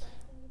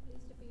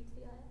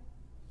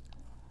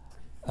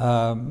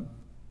 Nurun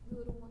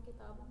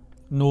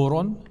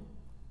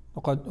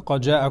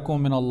قد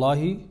جاءكم من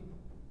الله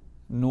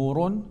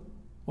نور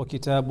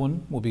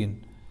وكتاب مبين.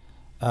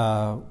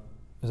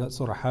 Is that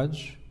Surah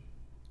Hajj?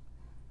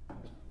 I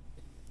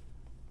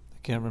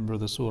can't remember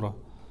the surah.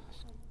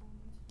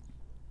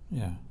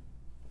 Yeah.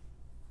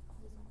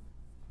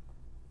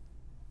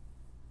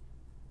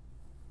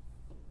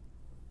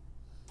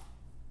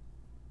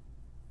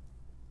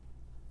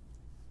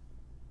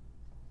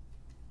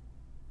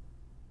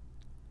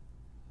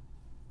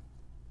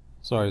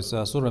 Sorry, it's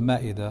Surah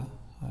Ma'idah,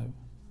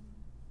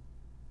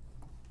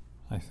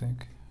 I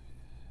think.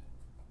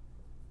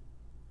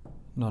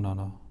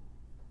 No.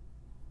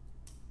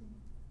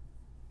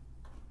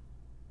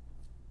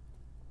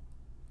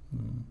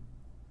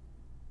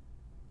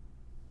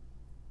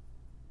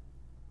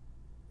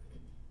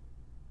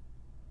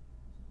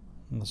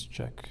 Let's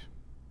check.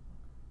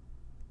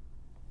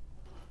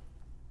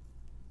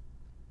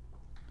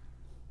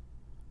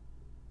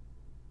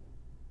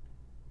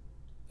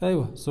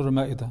 أيوة Surah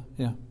Ma'idah,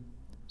 yeah.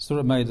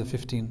 Surah Ma'idah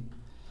 15.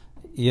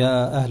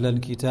 يا أهل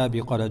الكتاب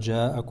قد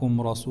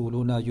جاءكم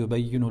رسولنا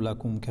يبين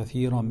لكم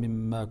كثيرا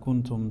مما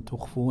كنتم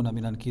تخفون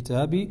من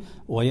الكتاب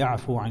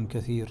ويعفو عن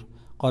كثير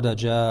قد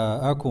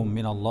جاءكم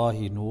من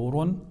الله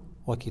نور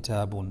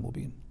وكتاب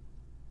مبين.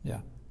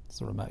 Yeah,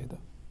 Surah Ma'idah.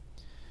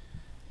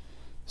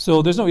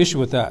 So there's no issue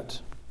with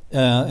that.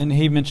 And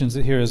he mentions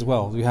it here as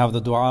well. We have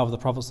the dua of the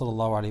Prophet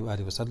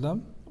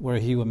ﷺ, where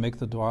he would make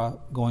the dua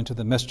going to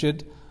the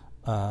masjid.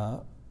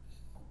 O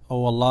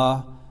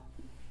Allah,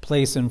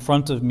 place in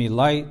front of me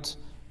light,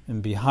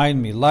 and behind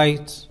me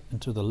light,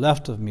 and to the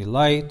left of me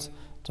light,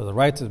 to the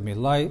right of me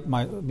light,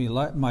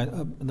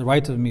 the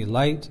right of me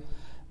light,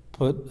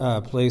 put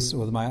place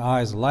with my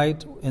eyes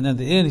light, and at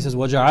the end he says,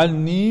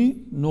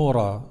 وَجَعَلْنِي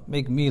نُورًا,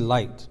 make me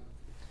light.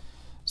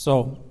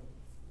 So,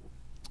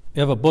 you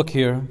have a book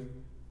here,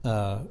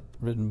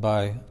 written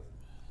by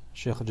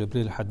Sheikh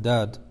Jibril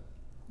Haddad,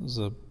 who's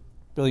a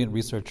brilliant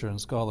researcher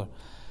and scholar,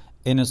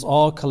 and it's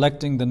all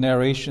collecting the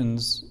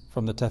narrations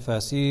from the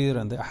tafasir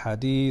and the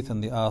ahadith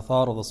and the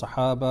athar of the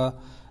Sahaba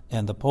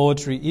and the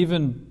poetry,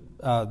 even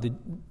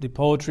the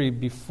poetry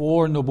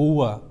before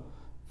Nubuwah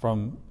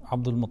from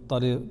Abdul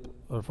Muttalib,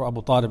 or for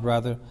Abu Talib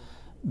rather,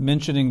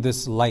 mentioning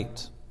this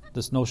light,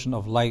 this notion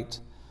of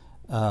light,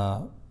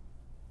 and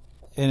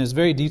it's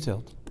very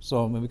detailed.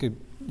 So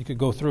you could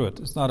go through it.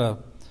 It's not a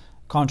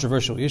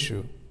controversial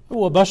issue.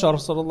 Huwa Bashar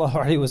sallallahu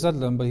alaihi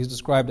wasallam, but he's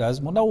described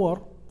as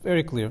munawwar,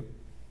 very clear.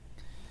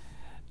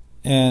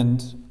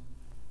 And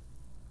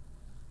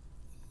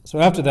so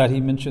after that,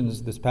 he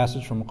mentions this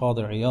passage from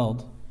Qadi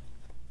Iyad.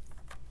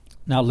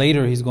 Now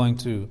later, he's going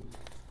to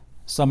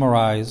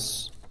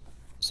summarize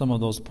some of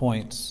those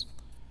points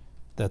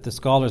that the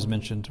scholars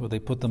mentioned, where they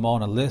put them all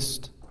on a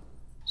list.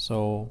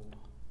 So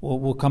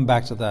we'll come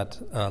back to that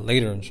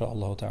later,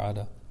 inshaAllah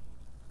ta'ala.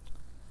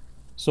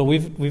 So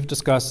we've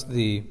discussed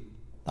the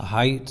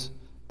height,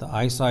 the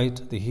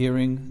eyesight, the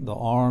hearing, the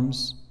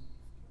arms,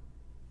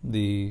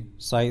 the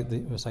sight,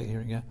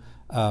 hearing, yeah,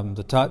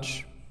 the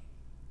touch,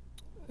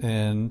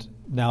 and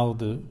now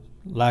the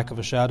lack of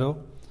a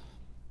shadow.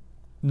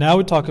 Now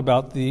we talk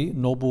about the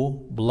noble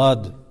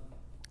blood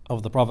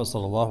of the Prophet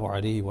sallallahu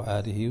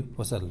alaihi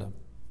wasallam.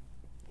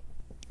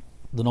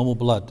 The noble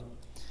blood.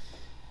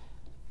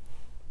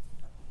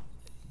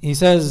 He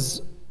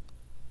says,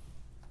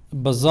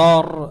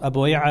 Bazar, Abu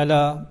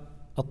Ya'la,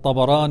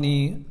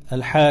 Al-Tabarani,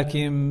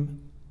 Al-Hakim,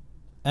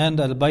 and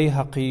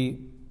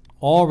Al-Bayhaqi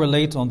all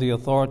relate on the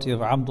authority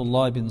of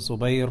Abdullah ibn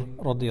Zubayr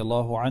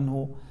radiyallahu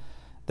anhu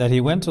that he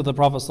went to the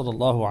Prophet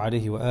sallallahu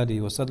alaihi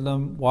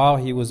wasallam while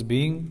he was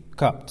being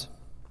cupped.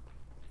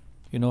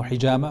 You know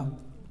hijama?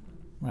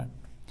 Right.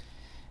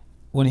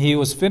 When he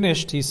was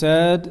finished, he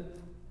said,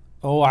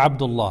 O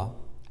Abdullah,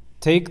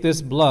 take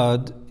this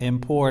blood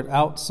and pour it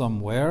out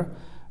somewhere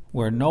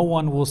where no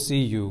one will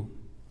see you.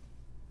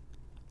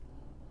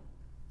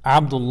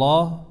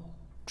 Abdullah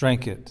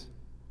drank it.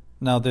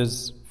 Now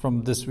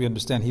from this we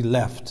understand he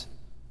left.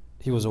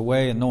 He was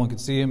away and no one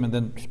could see him, and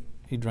then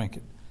he drank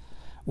it.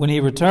 When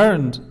he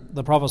returned,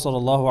 the Prophet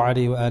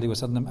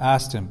ﷺ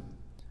asked him,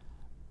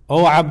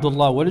 "O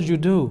Abdullah, what did you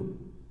do?"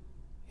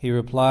 He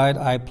replied,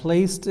 "I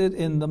placed it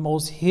in the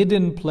most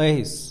hidden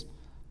place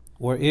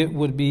where it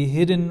would be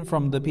hidden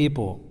from the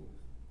people."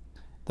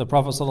 The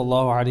Prophet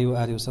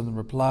ﷺ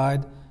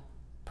replied,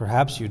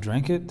 "Perhaps you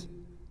drank it?"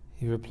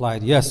 He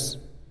replied, "Yes."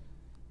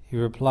 He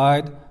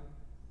replied,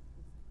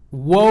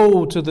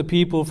 "Woe to the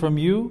people from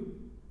you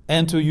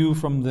and to you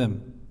from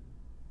them."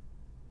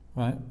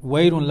 Right?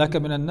 وَيْلٌ لَكَ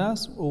مِنَ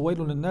النَّاسِ وَوَيْلٌ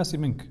لِلنَّاسِ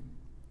مِنْكَ.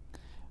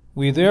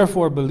 We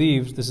therefore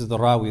believed, this is the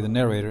Rabi, the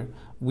narrator,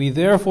 we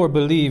therefore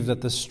believed that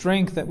the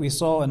strength that we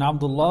saw in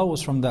Abdullah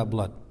was from that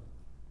blood.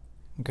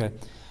 Okay.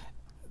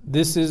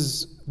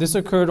 This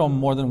occurred on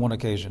more than one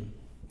occasion.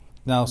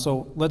 Now,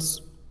 so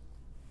let's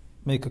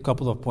make a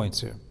couple of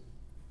points here.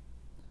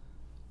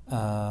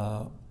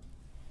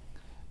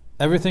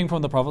 Everything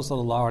from the Prophet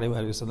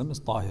ﷺ is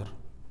tahir.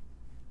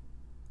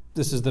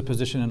 This is the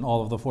position in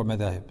all of the four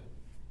madhahib.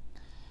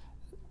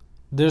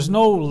 There's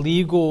no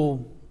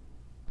legal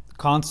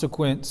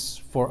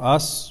consequence for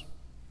us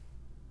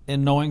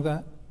in knowing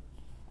that,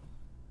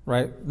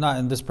 right? Not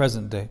in this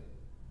present day.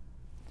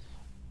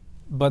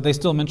 But they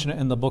still mention it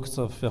in the books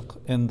of fiqh,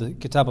 in the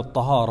Kitab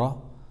al-Tahara,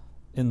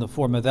 in the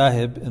four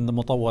madhahib, in the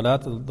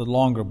mutawwalat, the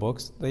longer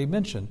books, they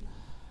mention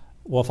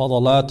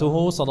وَفَضَلَاتُهُ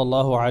صَلَى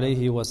اللَّهُ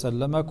عَلَيْهِ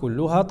وَسَلَّمَ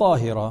كُلُّهَا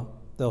طَاهِرَةٌ.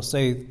 They'll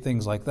say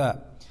things like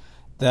that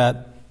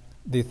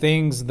the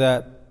things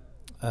that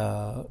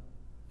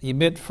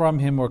emit from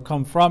him or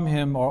come from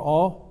him are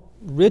all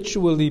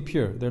ritually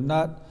pure. They're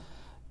not,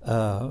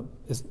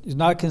 it's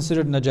not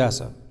considered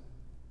najasa,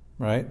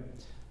 right?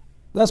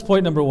 That's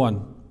point number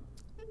one.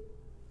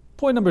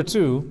 Point number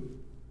two,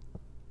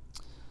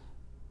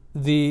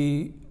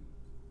 the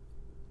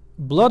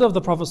blood of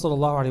the Prophet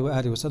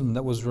ﷺ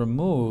that was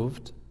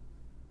removed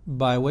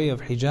by way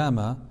of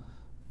hijama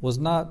was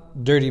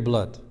not dirty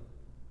blood.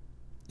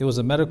 It was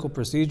a medical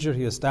procedure.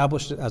 He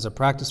established it as a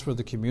practice for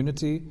the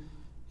community.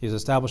 He's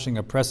establishing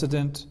a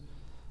precedent.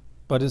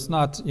 But it's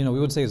not, we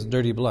would say it's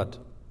dirty blood.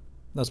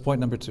 That's point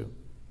number two.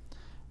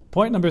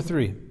 Point number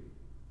three,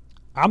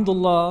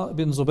 Abdullah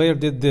bin Zubayr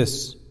did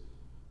this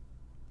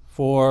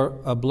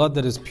for a blood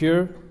that is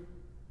pure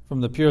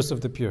from the purest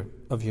of the pure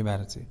of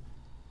humanity.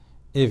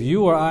 If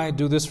you or I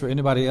do this for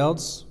anybody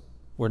else,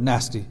 we're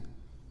nasty.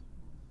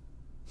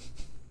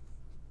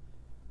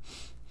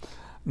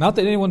 Not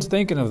that anyone's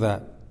thinking of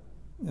that,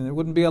 and it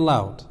wouldn't be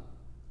allowed,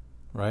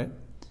 right?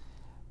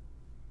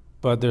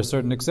 But there are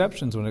certain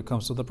exceptions when it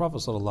comes to the Prophet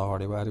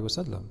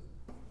ﷺ.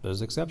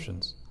 There's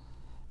exceptions.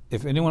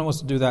 If anyone wants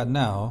to do that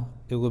now,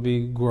 it will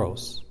be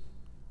gross,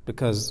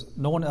 because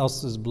no one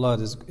else's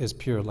blood is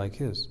pure like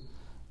his,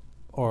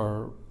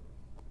 or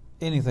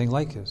anything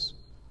like his.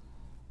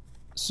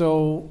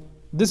 So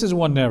this is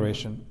one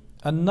narration.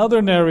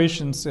 Another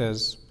narration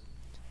says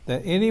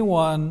that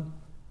anyone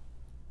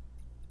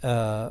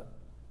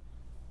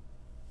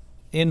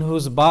in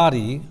whose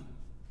body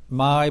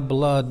my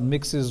blood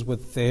mixes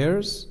with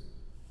theirs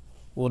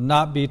will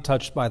not be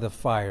touched by the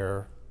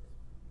fire.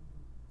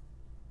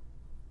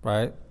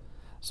 Right?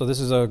 So this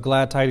is a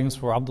glad tidings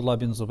for Abdullah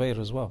bin Zubayr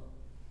as well.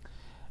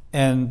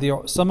 And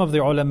some of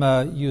the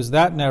ulama use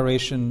that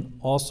narration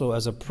also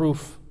as a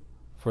proof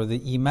for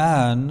the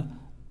iman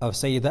of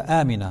Sayyidah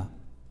Amina,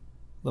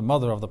 the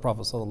mother of the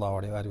Prophet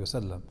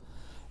ﷺ,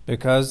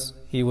 because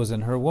he was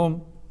in her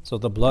womb, so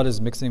the blood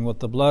is mixing with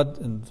the blood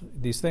and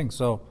these things.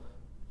 So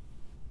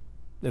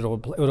it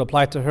would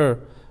apply to her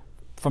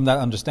from that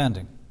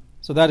understanding.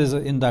 So that is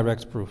an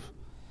indirect proof.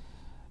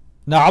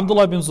 Now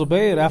Abdullah bin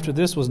Zubayr after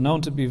this was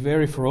known to be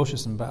very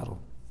ferocious in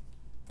battle.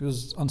 He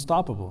was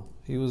unstoppable.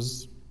 He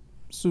was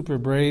super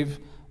brave,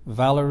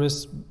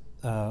 valorous,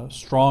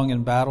 strong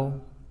in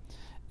battle.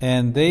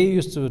 And they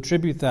used to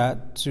attribute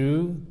that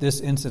to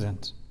this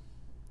incident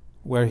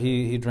where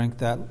he drank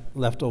that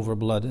leftover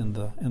blood in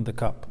the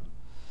cup.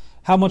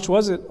 How much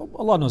was it?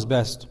 Allah knows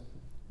best.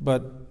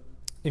 But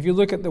if you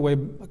look at the way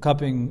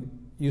cupping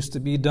used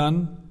to be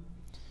done,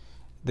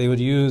 they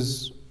would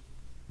use,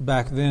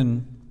 back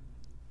then,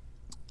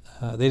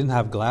 they didn't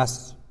have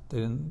glass. They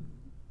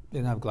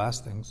didn't have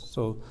glass things.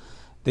 So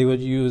they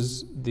would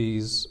use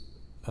these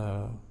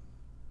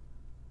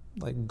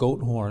like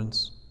goat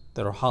horns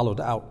that are hollowed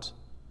out.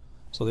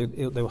 So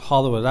they would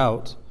hollow it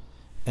out,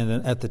 and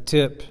then at the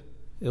tip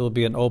it will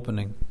be an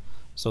opening.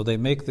 So they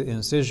make the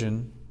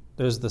incision.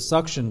 There's the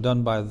suction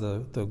done by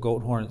the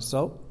goat horn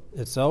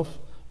itself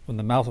from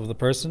the mouth of the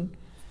person.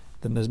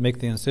 Then they make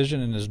the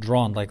incision and it's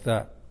drawn like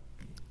that.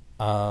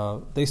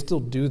 They still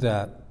do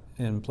that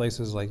in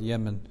places like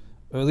Yemen,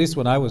 or at least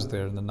when I was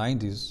there in the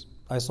 90s,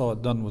 I saw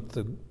it done with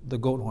the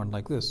goat horn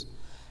like this.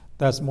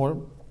 That's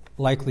more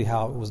likely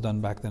how it was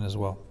done back then as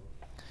well.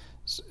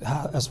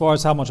 As far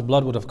as how much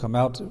blood would have come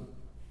out,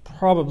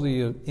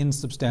 probably an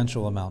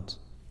insubstantial amount.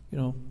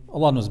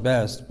 Allah knows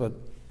best, but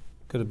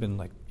could have been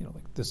like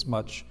this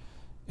much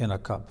in a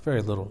cup,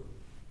 very little.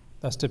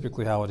 That's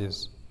typically how it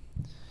is.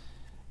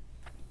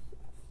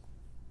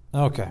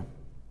 Okay.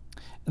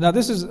 Now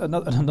this is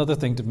another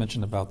thing to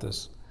mention about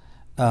this.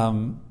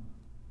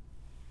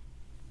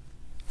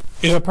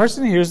 If a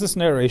person hears this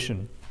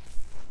narration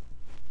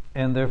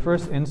And their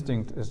first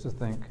instinct is to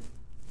think,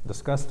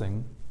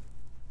 disgusting.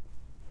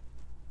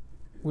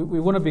 We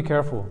want to be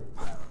careful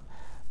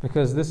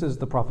because this is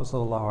the Prophet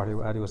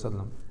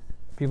ﷺ.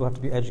 People have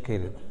to be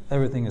educated.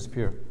 Everything is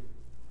pure.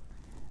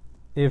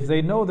 If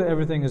they know that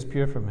everything is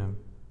pure from him,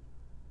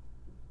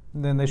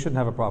 then they shouldn't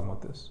have a problem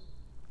with this.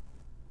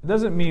 It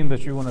doesn't mean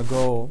that you want to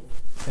go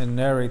and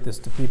narrate this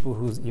to people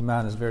whose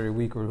iman is very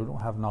weak or who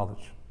don't have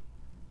knowledge.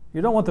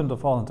 You don't want them to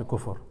fall into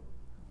kufr.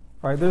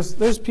 Right?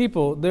 There's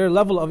people, their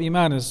level of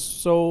iman is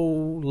so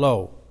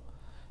low.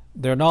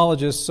 Their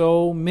knowledge is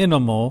so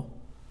minimal.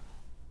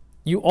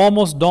 You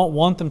almost don't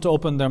want them to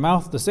open their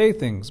mouth to say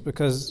things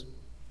because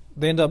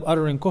they end up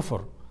uttering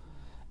kufr.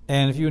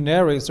 And if you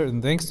narrate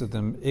certain things to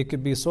them, it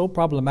could be so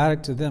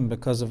problematic to them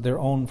because of their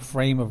own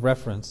frame of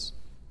reference.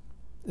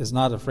 It's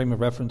not a frame of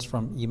reference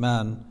from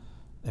iman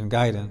and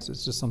guidance.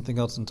 It's just something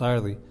else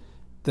entirely,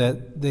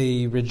 that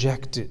they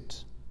reject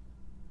it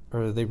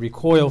or they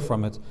recoil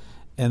from it,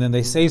 and then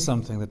they say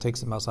something that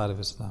takes them outside of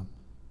Islam.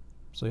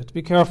 So you have to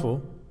be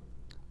careful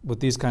with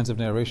these kinds of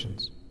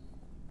narrations.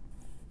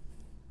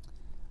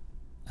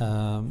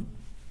 What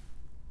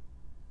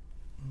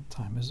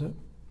time is it?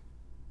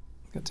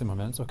 Got 10 more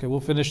minutes. Okay, we'll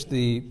finish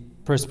the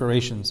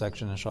perspiration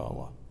section,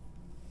 inshallah.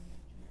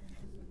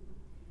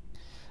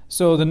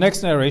 So the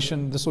next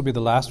narration, this will be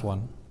the last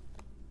one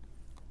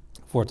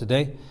for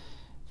today,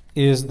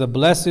 is the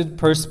blessed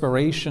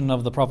perspiration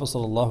of the Prophet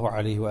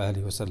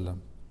ﷺ.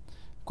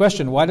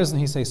 Question, why doesn't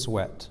he say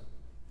sweat?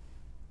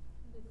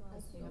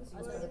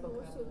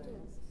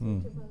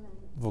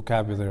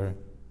 Vocabulary.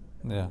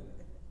 Yeah.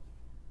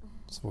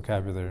 It's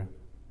vocabulary.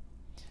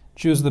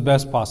 Choose the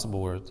best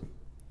possible word.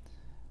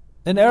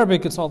 In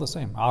Arabic, it's all the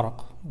same.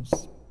 Araq.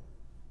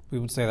 We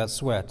would say that's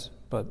sweat,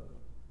 but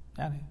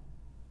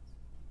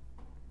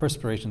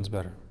perspiration is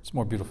better. It's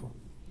more beautiful.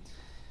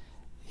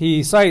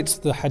 He cites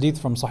the hadith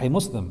from Sahih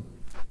Muslim.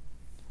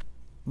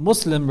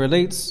 Muslim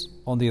relates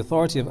on the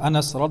authority of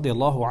Anas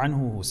radiallahu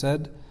anhu, who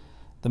said,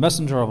 the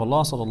Messenger of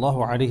Allah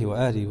sallallahu alayhi wa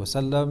alihi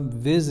wasallam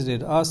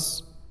visited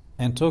us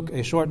and took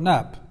a short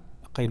nap,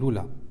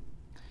 qaylula.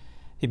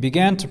 He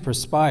began to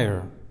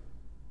perspire.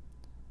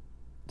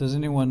 Does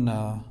anyone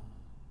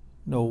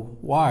know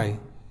why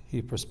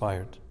he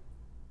perspired?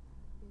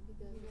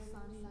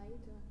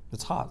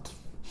 It's hot.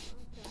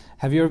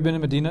 Have you ever been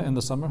in Medina in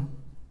the summer?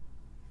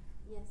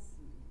 Yes.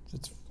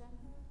 It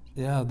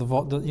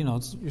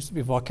used to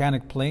be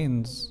volcanic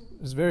plains.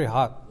 It's very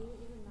hot.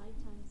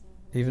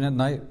 Even at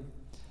night.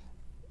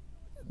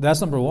 That's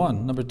number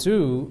one. Number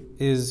two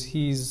is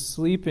he's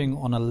sleeping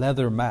on a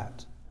leather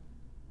mat.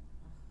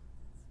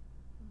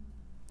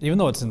 Even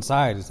though it's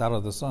inside, it's out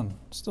of the sun,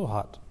 it's still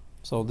hot.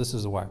 So this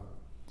is why.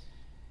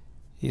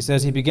 He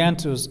says he began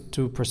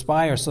to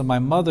perspire, so my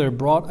mother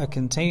brought a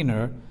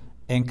container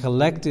and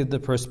collected the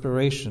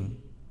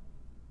perspiration.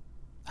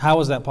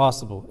 How is that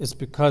possible? It's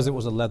because it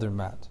was a leather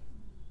mat.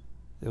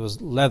 It was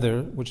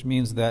leather, which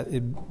means that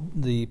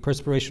the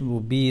perspiration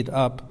will bead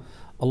up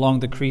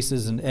along the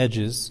creases and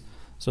edges,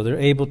 so they're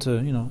able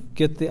to,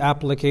 get the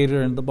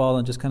applicator and the ball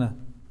and just kind of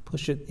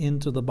push it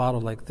into the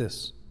bottle like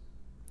this.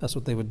 That's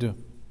what they would do.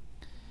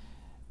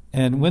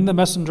 And when the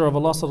Messenger of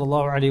Allah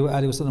sallallahu alaihi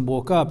wasallam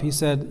woke up, he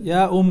said,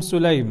 Ya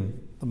Sulaym,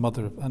 the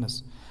mother of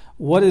Anas,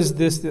 what is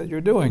this that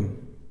you're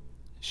doing?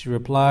 She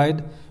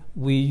replied,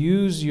 we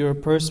use your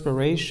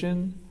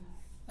perspiration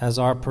as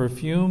our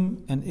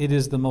perfume, and it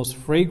is the most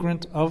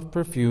fragrant of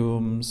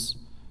perfumes.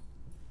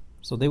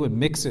 So they would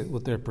mix it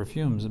with their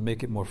perfumes and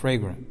make it more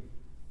fragrant.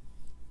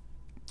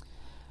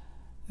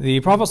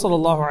 The Prophet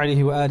sallallahu alaihi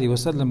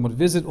wasallam would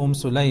visit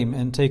Sulaym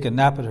and take a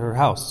nap at her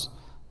house.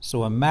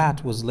 So a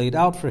mat was laid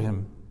out for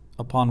him,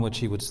 upon which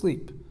he would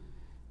sleep.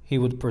 He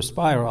would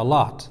perspire a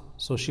lot,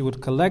 so she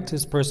would collect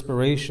his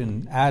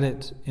perspiration, add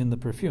it in the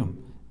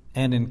perfume,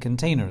 and in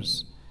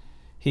containers.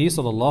 He,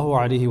 sallallahu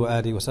alaihi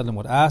wasallam,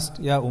 would ask,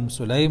 Ya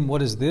Sulaym,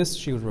 what is this?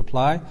 She would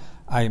reply,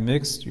 I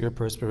mixed your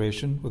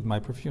perspiration with my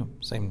perfume.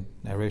 Same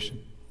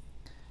narration.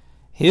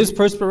 His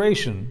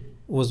perspiration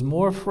was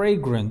more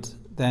fragrant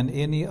than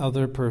any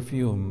other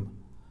perfume,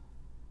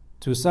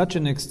 to such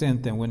an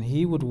extent that when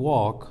he would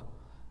walk,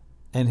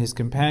 and his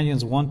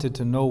companions wanted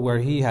to know where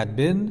he had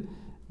been,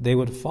 they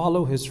would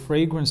follow his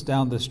fragrance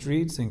down the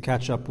streets and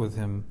catch up with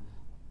him.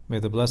 May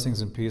the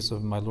blessings and peace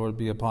of my Lord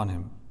be upon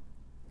him.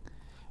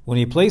 When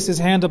he placed his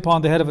hand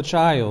upon the head of a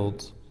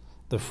child,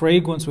 the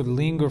fragrance would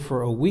linger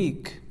for a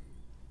week.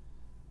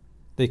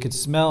 They could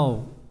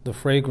smell the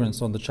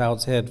fragrance on the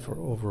child's head for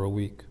over a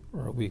week.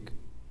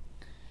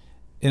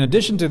 In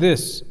addition to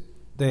this,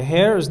 the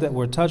hairs that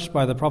were touched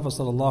by the Prophet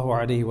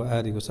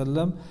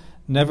ﷺ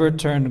never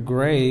turned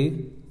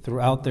gray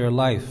throughout their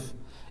life.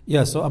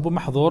 So Abu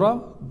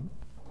Mahdura,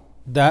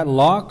 that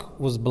lock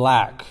was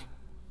black,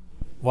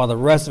 while the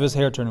rest of his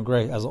hair turned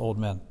gray as an old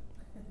man.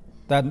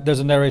 There's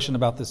a narration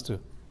about this too.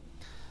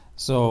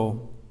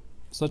 So,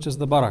 such is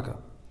the barakah.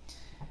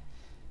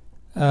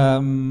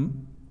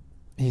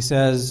 He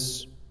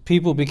says,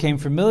 people became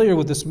familiar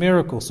with this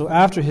miracle. So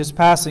after his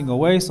passing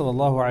away,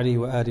 sallallahu alaihi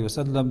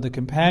wasallam, the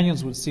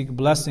companions would seek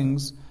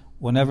blessings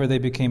whenever they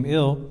became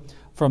ill,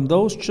 from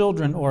those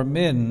children or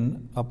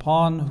men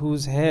upon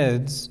whose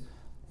heads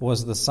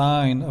was the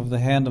sign of the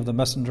hand of the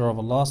Messenger of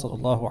Allah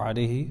sallallahu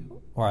alaihi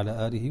wa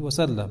ala alihi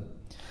wasallam.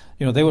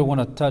 They would want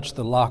to touch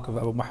the lock of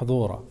Abu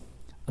Mahdura.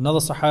 Another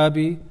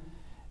Sahabi,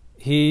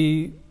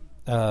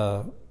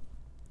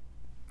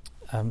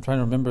 I'm trying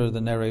to remember the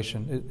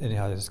narration.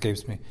 Anyhow, it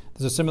escapes me.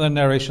 There's a similar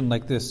narration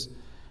like this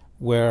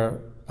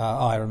where,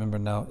 I remember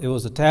now. It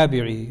was a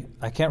tabi'i.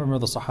 I can't remember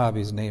the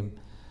Sahabi's name.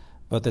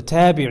 But the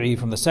tabi'i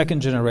from the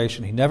second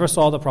generation, he never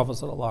saw the Prophet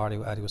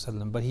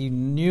ﷺ, but he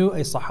knew a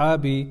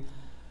Sahabi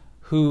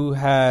who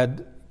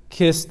had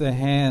kissed the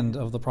hand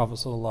of the Prophet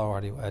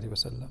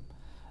ﷺ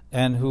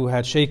and who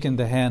had shaken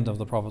the hand of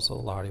the Prophet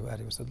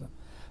ﷺ.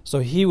 So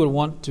he would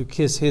want to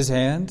kiss his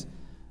hand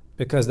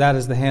because that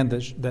is the hand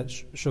that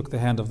shook the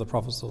hand of the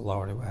Prophet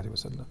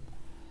ﷺ.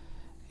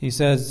 He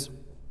says,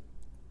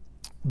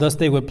 thus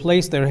they would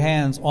place their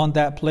hands on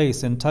that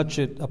place and touch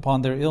it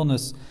upon their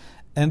illness,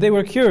 and they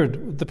were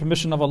cured with the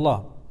permission of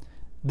Allah.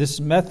 This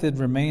method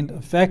remained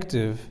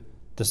effective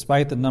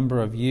despite the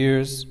number of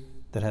years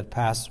that had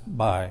passed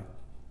by.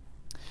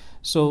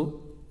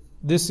 So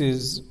this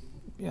is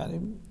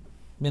min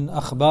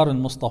akhbar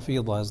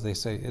al-mustafida, as they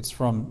say. It's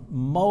from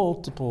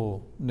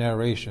multiple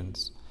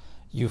narrations.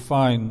 You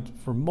find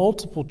from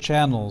multiple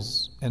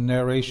channels and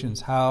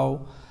narrations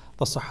how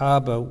the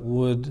Sahaba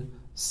would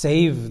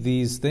save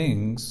these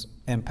things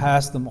and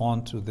pass them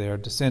on to their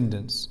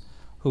descendants,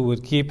 who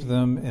would keep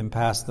them and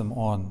pass them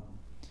on.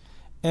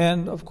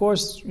 And of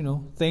course,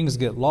 things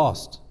get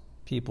lost.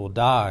 People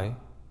die.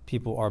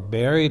 People are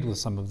buried with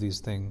some of these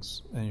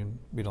things, and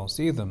we don't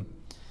see them.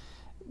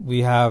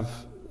 We have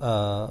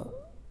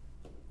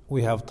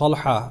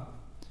Talha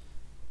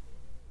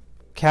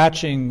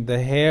catching the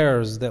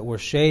hairs that were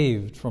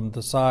shaved from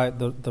the side,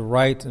 the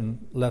right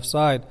and left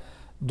side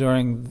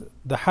during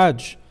the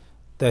Hajj,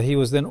 that he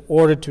was then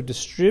ordered to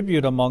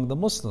distribute among the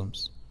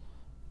Muslims.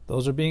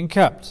 Those are being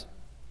kept.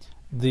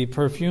 The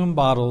perfume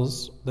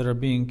bottles that are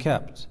being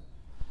kept,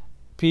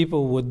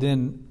 people would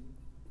then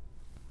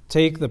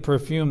take the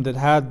perfume that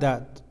had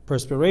that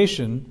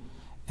perspiration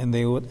and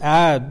they would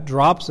add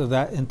drops of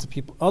that into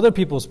other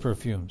people's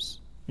perfumes,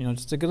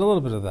 just to get a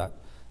little bit of that.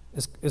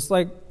 It's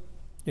like,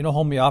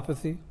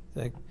 homeopathy.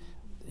 Like,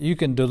 you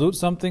can dilute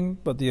something,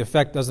 but the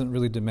effect doesn't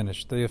really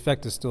diminish. The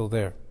effect is still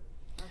there.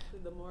 Actually,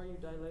 the more you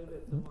dilate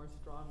it, the more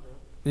stronger.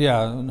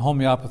 Yeah, in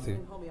homeopathy.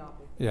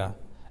 Yeah.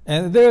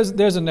 And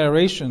there's a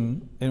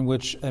narration in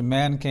which a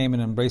man came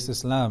and embraced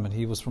Islam, and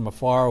he was from a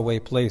faraway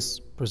place,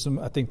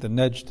 I think the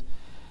Najd.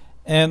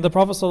 And the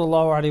Prophet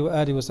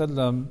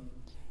ﷺ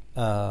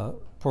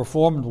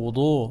performed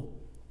wudu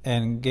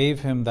and gave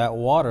him that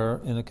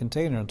water in a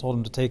container and told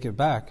him to take it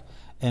back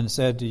and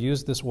said to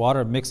use this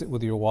water, mix it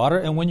with your water,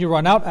 and when you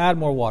run out, add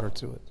more water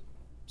to it.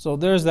 So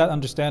there's that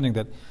understanding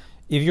that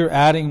if you're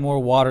adding more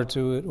water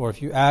to it, or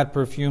if you add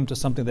perfume to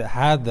something that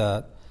had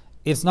that,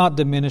 it's not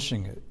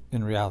diminishing it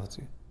in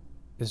reality.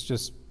 It's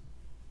just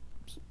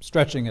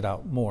stretching it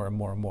out more and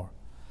more and more.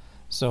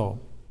 So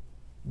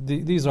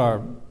these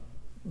are,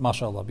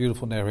 mashallah,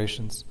 beautiful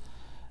narrations,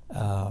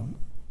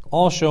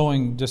 all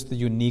showing just the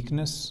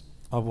uniqueness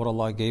of what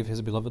Allah gave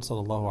His beloved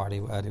sallallahu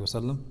alaihi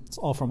wasallam. It's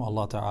all from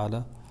Allah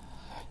Ta'ala.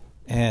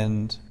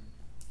 And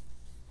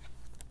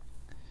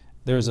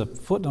there's a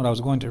footnote I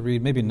was going to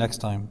read maybe next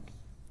time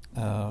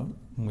when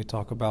we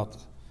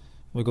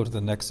go to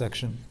the next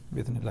section,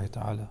 bi'idhnillahi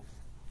ta'ala,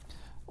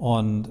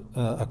 on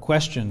a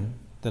question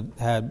that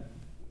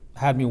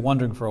had me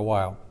wondering for a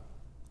while.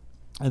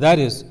 And that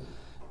is,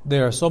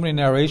 there are so many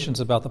narrations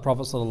about the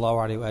Prophet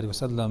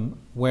ﷺ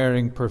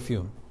wearing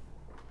perfume.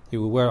 He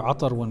would wear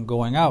atar when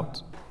going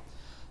out.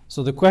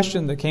 So the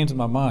question that came to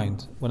my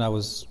mind when I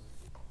was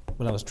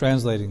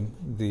translating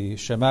the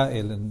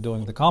Shama'il and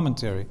doing the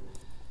commentary,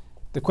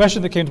 the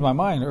question that came to my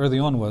mind early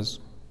on was,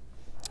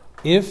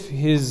 if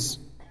his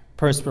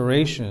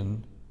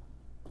perspiration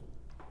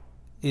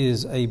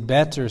is a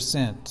better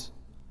scent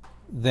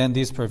than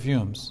these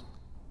perfumes,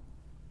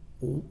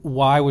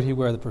 why would he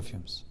wear the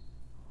perfumes?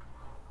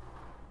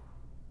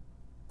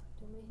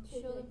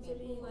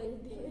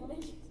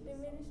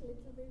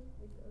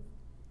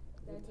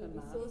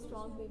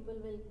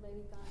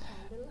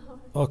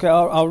 Okay,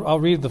 I'll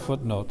read the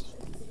footnote.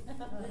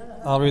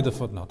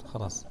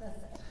 Khalas.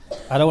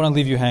 I don't want to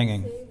leave you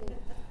hanging.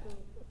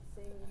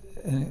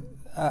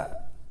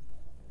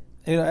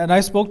 And I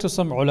spoke to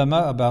some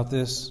ulama about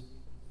this,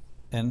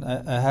 and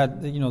I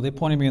had, they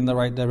pointed me in the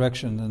right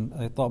direction, and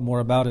I thought more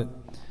about it.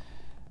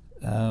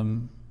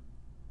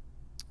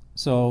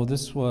 So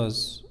this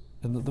was,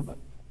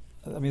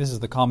 this is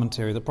the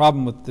commentary. The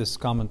problem with this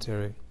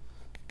commentary,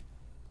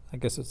 I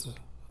guess it's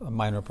a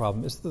minor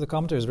problem, is that the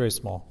commentary is very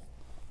small.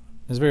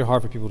 It's very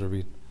hard for people to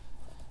read.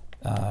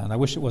 And I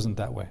wish it wasn't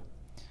that way.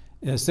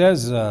 It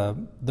says,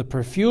 the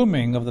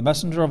perfuming of the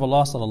Messenger of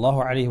Allah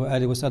sallallahu alaihi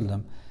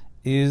wasallam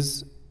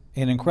is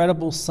an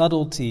incredible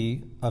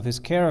subtlety of his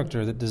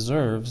character that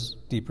deserves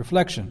deep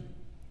reflection.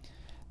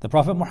 The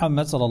Prophet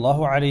Muhammad sallallahu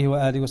alaihi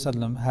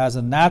wasallam has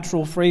a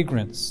natural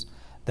fragrance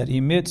that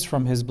emits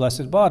from his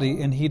blessed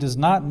body, and he does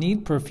not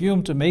need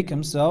perfume to make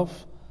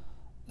himself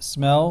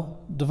smell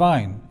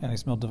divine. And he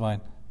smelled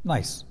divine.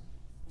 Nice.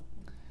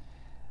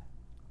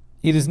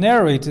 It is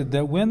narrated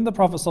that when the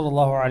Prophet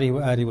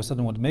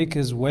ﷺ would make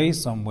his way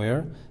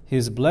somewhere,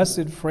 his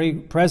blessed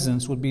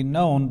presence would be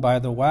known by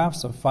the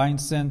wafts of fine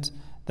scent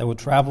that would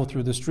travel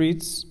through the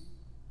streets.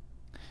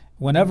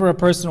 Whenever a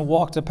person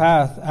walked a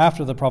path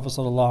after the Prophet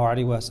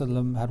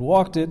ﷺ had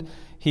walked it,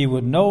 he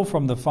would know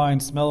from the fine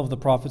smell of the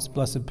Prophet's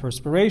blessed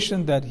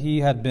perspiration that he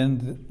had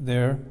been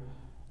there.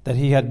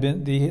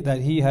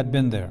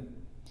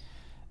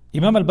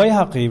 Imam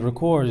al-Bayhaqi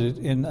recorded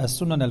in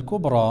As-Sunan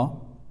al-Kubra,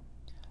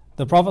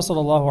 the Prophet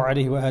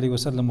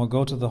ﷺ would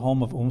go to the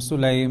home of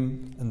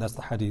Sulaym, and that's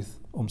the hadith,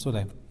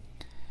 Sulaym.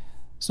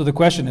 So the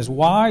question is,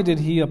 why did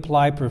he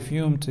apply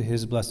perfume to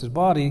his blessed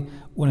body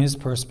when his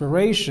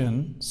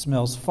perspiration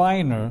smells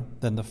finer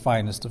than the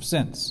finest of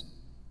scents?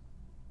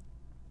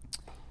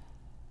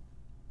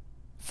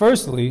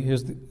 Firstly,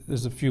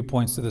 there's a few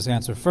points to this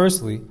answer.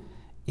 Firstly,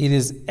 it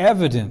is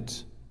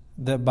evident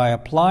that by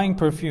applying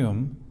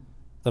perfume,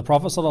 the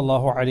Prophet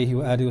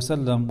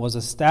ﷺ was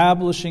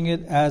establishing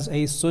it as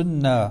a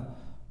sunnah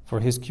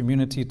for his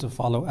community to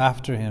follow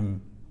after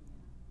him.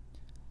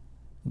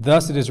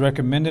 Thus, it is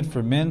recommended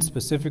for men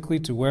specifically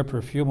to wear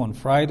perfume on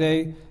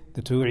Friday,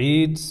 the 2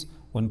 Eids,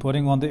 when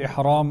putting on the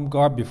ihram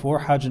garb before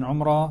Hajj and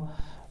Umrah,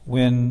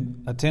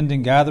 when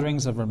attending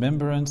gatherings of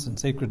remembrance and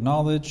sacred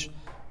knowledge,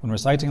 when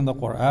reciting the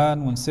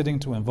Quran, when sitting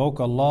to invoke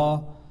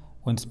Allah,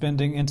 when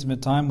spending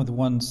intimate time with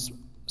one's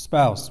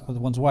spouse, with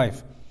one's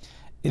wife.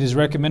 It is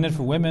recommended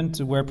for women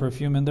to wear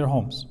perfume in their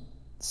homes.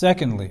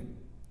 Secondly,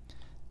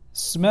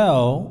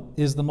 smell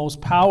is the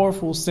most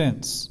powerful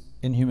sense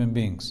in human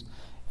beings.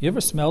 You ever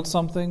smelled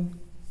something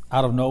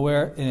out of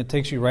nowhere and it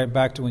takes you right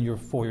back to when you were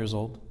 4 years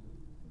old?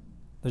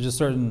 There's just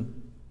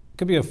certain, it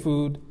could be a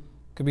food,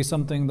 it could be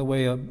something, the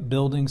way a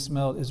building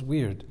smelled is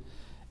weird.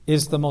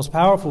 It's the most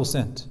powerful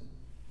scent.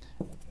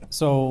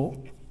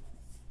 So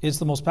it's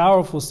the most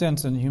powerful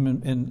sense in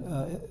human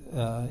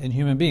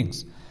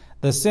beings.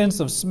 The sense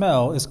of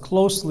smell is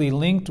closely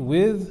linked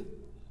with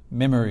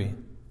memory.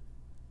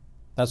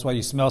 That's why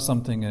you smell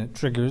something and it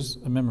triggers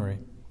a memory.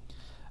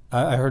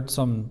 I heard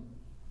someone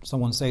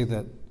say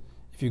that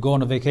if you go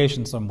on a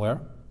vacation somewhere,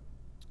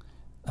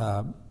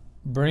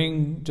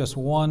 bring just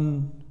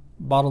one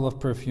bottle of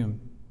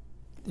perfume.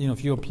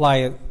 If you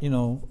apply it,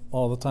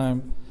 all the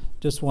time,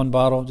 just one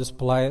bottle, just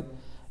apply it.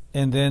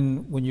 And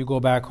then when you go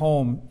back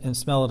home and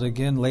smell it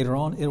again later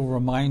on, it will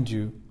remind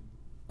you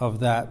of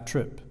that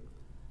trip.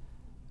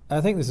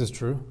 I think this is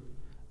true.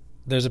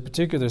 There's a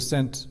particular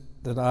scent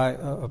that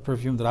a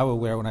perfume that I would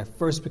wear when I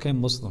first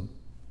became Muslim.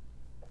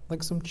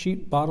 Like some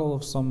cheap bottle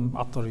of some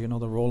attar,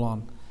 the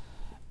roll-on.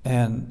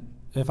 And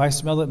if I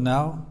smell it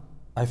now,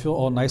 I feel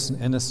all nice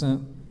and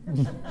innocent.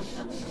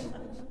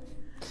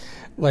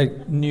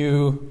 Like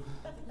new.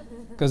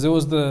 Because it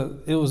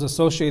was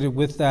associated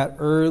with that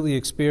early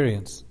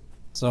experience.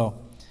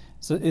 So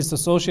it's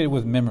associated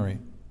with memory.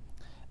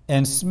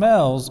 And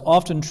smells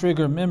often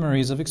trigger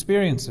memories of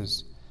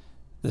experiences.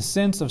 The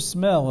sense of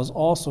smell is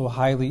also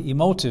highly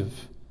emotive.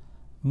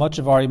 Much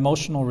of our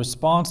emotional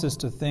responses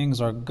to things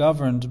are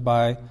governed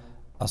by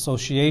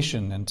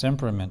association and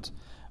temperament,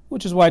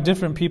 which is why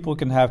different people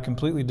can have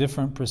completely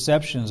different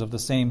perceptions of the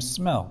same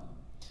smell.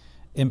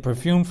 In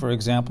perfume, for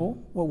example,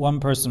 what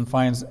one person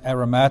finds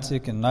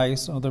aromatic and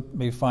nice, another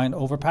may find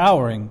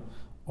overpowering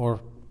or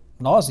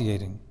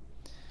nauseating.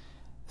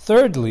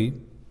 Thirdly,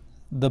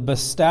 the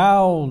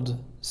bestowed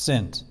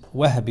scent,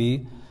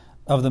 wahbi,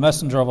 of the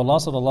Messenger of Allah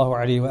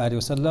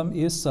ﷺ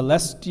is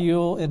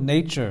celestial in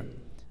nature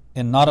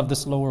and not of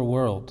this lower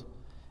world.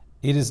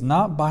 It is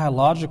not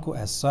biological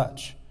as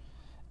such.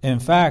 In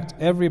fact,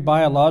 every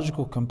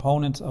biological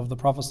component of the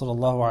Prophet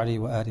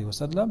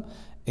ﷺ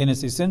in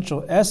its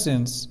essential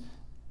essence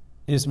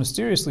is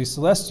mysteriously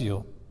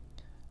celestial.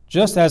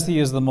 Just as he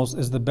is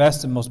the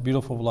best and most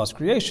beautiful of Allah's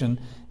creation,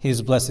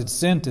 his blessed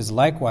scent is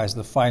likewise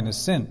the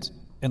finest scent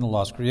in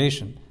Allah's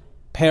creation,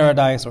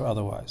 paradise or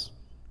otherwise.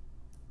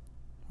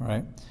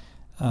 Right?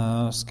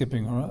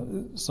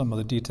 Skipping some of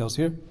the details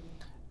here.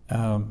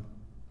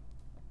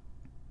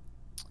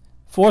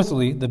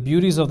 Fourthly, the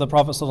beauties of the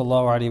Prophet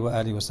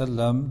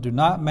ﷺ do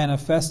not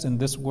manifest in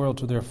this world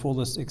to their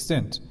fullest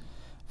extent.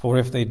 For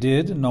if they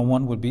did, no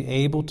one would be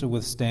able to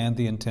withstand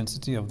the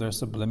intensity of their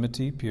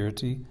sublimity,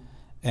 purity,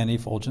 and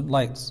effulgent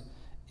lights.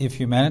 If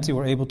humanity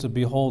were able to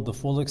behold the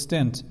full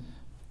extent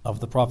of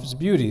the Prophet's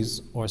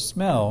beauties or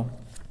smell,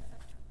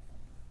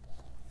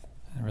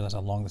 I didn't realize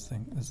how long this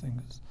thing is.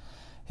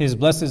 His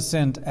blessed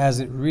scent, as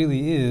it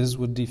really is,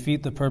 would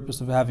defeat the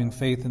purpose of having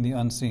faith in the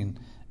unseen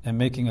and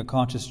making a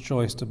conscious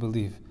choice to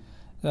believe.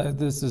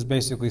 This is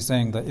basically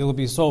saying that it will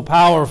be so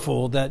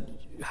powerful that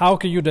how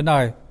can you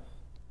deny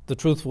the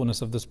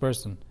truthfulness of this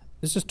person?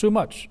 It's just too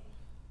much.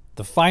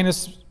 The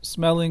finest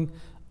smelling,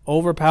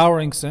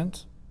 overpowering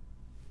scent,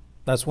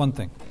 that's one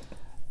thing.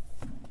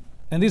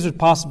 And these are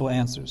possible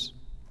answers.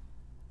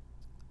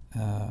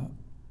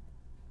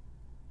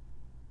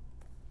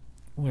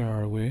 Where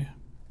are we?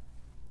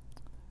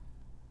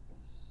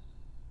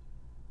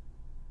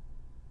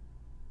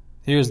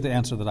 Here's the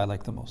answer that I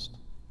like the most.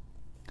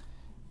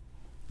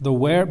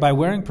 By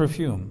wearing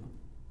perfume,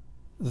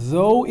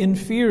 though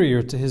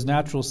inferior to his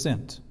natural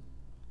scent,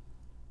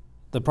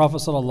 the Prophet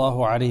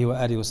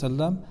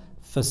ﷺ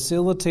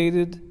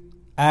facilitated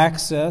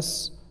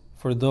access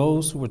for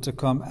those who were to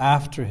come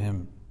after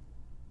him.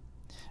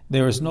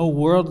 There is no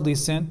worldly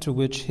scent to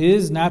which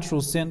his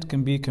natural scent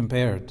can be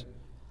compared.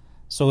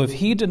 So if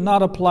he did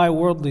not apply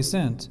worldly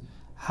scent,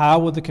 how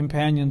would the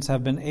companions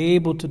have been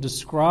able to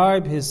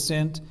describe his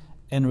scent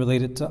and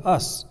relate it to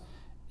us?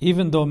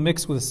 Even though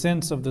mixed with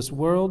scents of this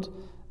world,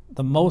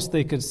 the most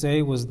they could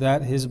say was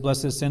that his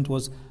blessed scent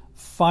was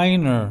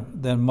finer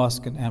than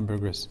musk and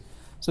ambergris.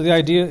 So the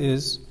idea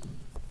is,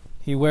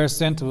 he wears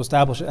scent to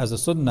establish it as a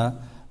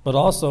sunnah, but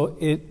also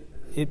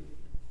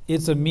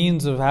it's a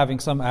means of having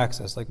some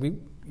access. Like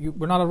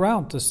we're not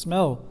around to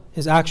smell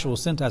his actual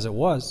scent as it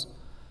was,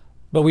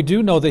 but we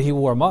do know that he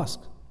wore musk.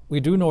 We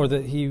do know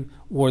that he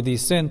wore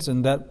these scents,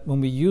 and that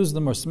when we use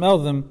them or smell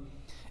them,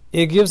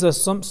 it gives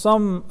us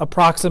some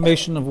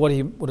approximation of what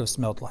he would have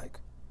smelled like.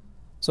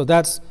 So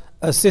that's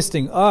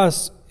assisting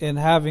us in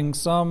having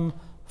some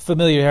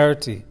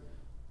familiarity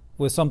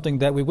with something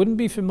that we wouldn't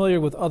be familiar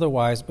with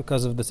otherwise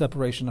because of the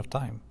separation of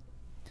time.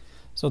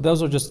 So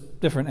those are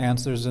just different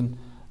answers, and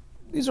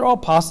these are all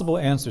possible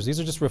answers. These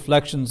are just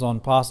reflections on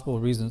possible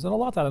reasons, and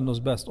Allah Ta'ala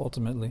knows best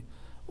ultimately.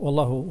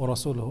 Wallahu wa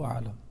rasuluhu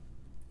a'lam.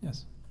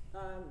 Yes.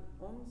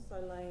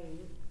 Salaim,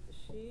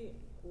 she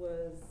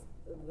was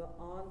the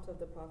aunt of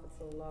the Prophet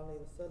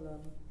ﷺ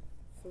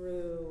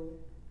through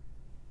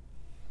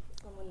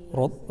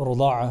someone.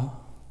 Ruda'a.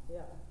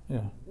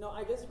 Yeah. No,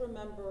 I just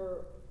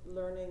remember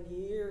learning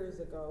years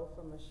ago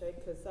from a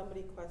sheikh, because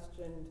somebody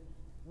questioned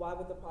why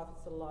would the Prophet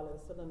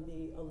ﷺ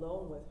be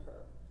alone with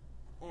her.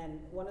 And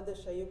one of the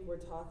shaykh were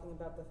talking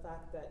about the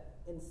fact that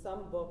in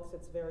some books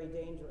it's very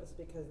dangerous,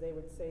 because they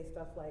would say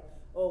stuff like,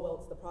 oh, well,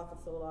 it's the Prophet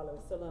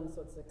ﷺ,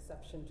 so it's an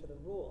exception to the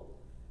rule.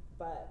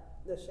 But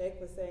the sheikh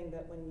was saying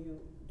that when you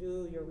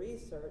do your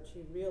research,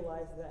 you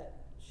realize that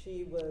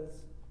she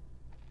was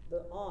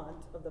the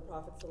aunt of the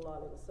Prophet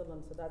ﷺ,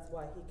 so that's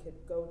why he could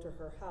go to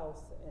her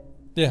house and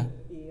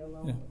be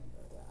alone with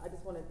her. I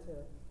just wanted to,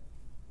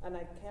 and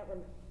I can't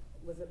remember,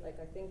 was it like,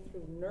 I think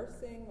through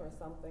nursing or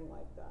something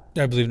like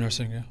that? I believe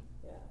nursing, yeah.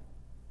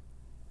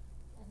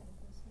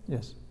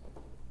 Yes.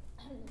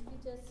 We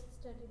just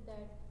studied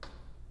that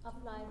a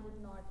fly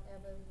would not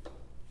ever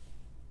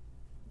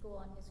go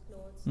on his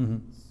clothes. Mm-hmm.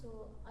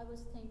 So I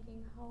was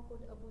thinking, how could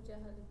Abu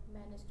Jahl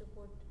manage to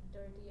put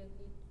dirty,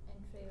 ugly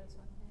entrails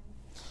on him?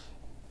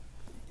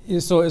 Yeah,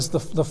 so it's the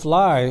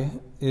fly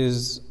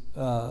is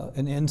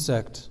an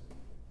insect,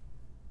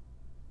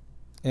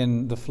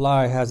 and the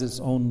fly has its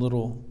own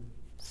little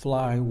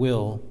fly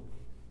will.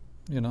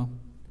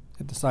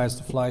 It decides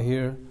to fly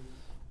here,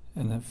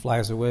 and then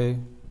flies away.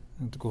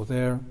 To go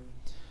there.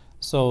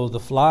 So the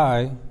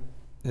fly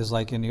is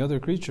like any other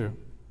creature,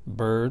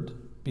 bird,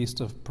 beast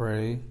of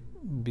prey,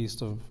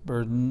 beast of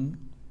burden,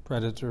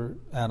 predator,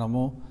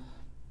 animal,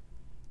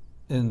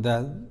 in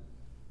that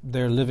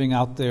they're living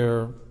out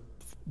their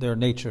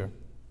nature.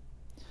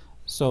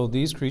 So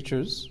these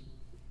creatures,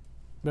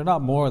 they're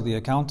not morally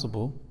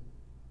accountable,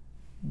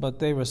 but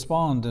they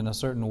respond in a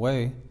certain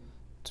way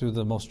to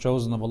the most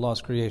chosen of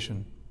Allah's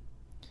creation.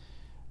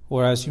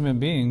 Whereas human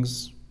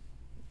beings,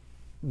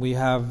 we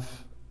have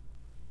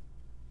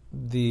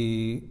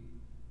the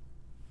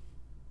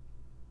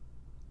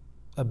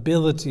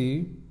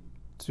ability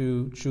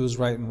to choose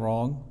right and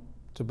wrong,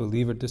 to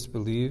believe or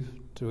disbelieve,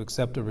 to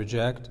accept or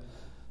reject.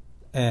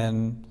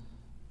 And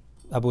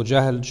Abu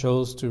Jahl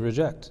chose to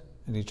reject,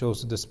 and he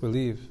chose to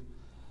disbelieve.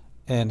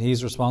 And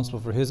he's responsible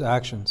for his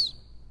actions.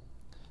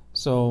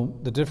 So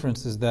the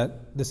difference is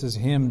that this is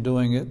him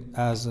doing it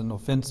as an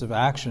offensive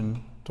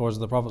action towards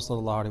the Prophet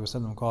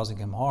ﷺ, causing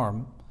him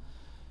harm.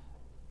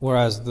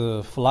 Whereas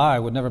the fly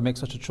would never make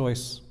such a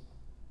choice,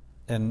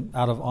 and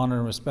out of honor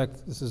and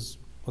respect, this is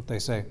what they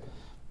say,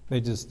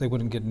 they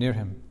wouldn't get near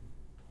him,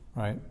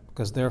 right?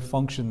 Because their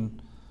function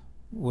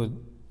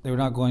they were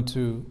not going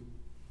to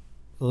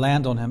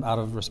land on him out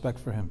of respect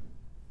for him.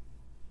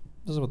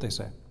 This is what they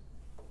say.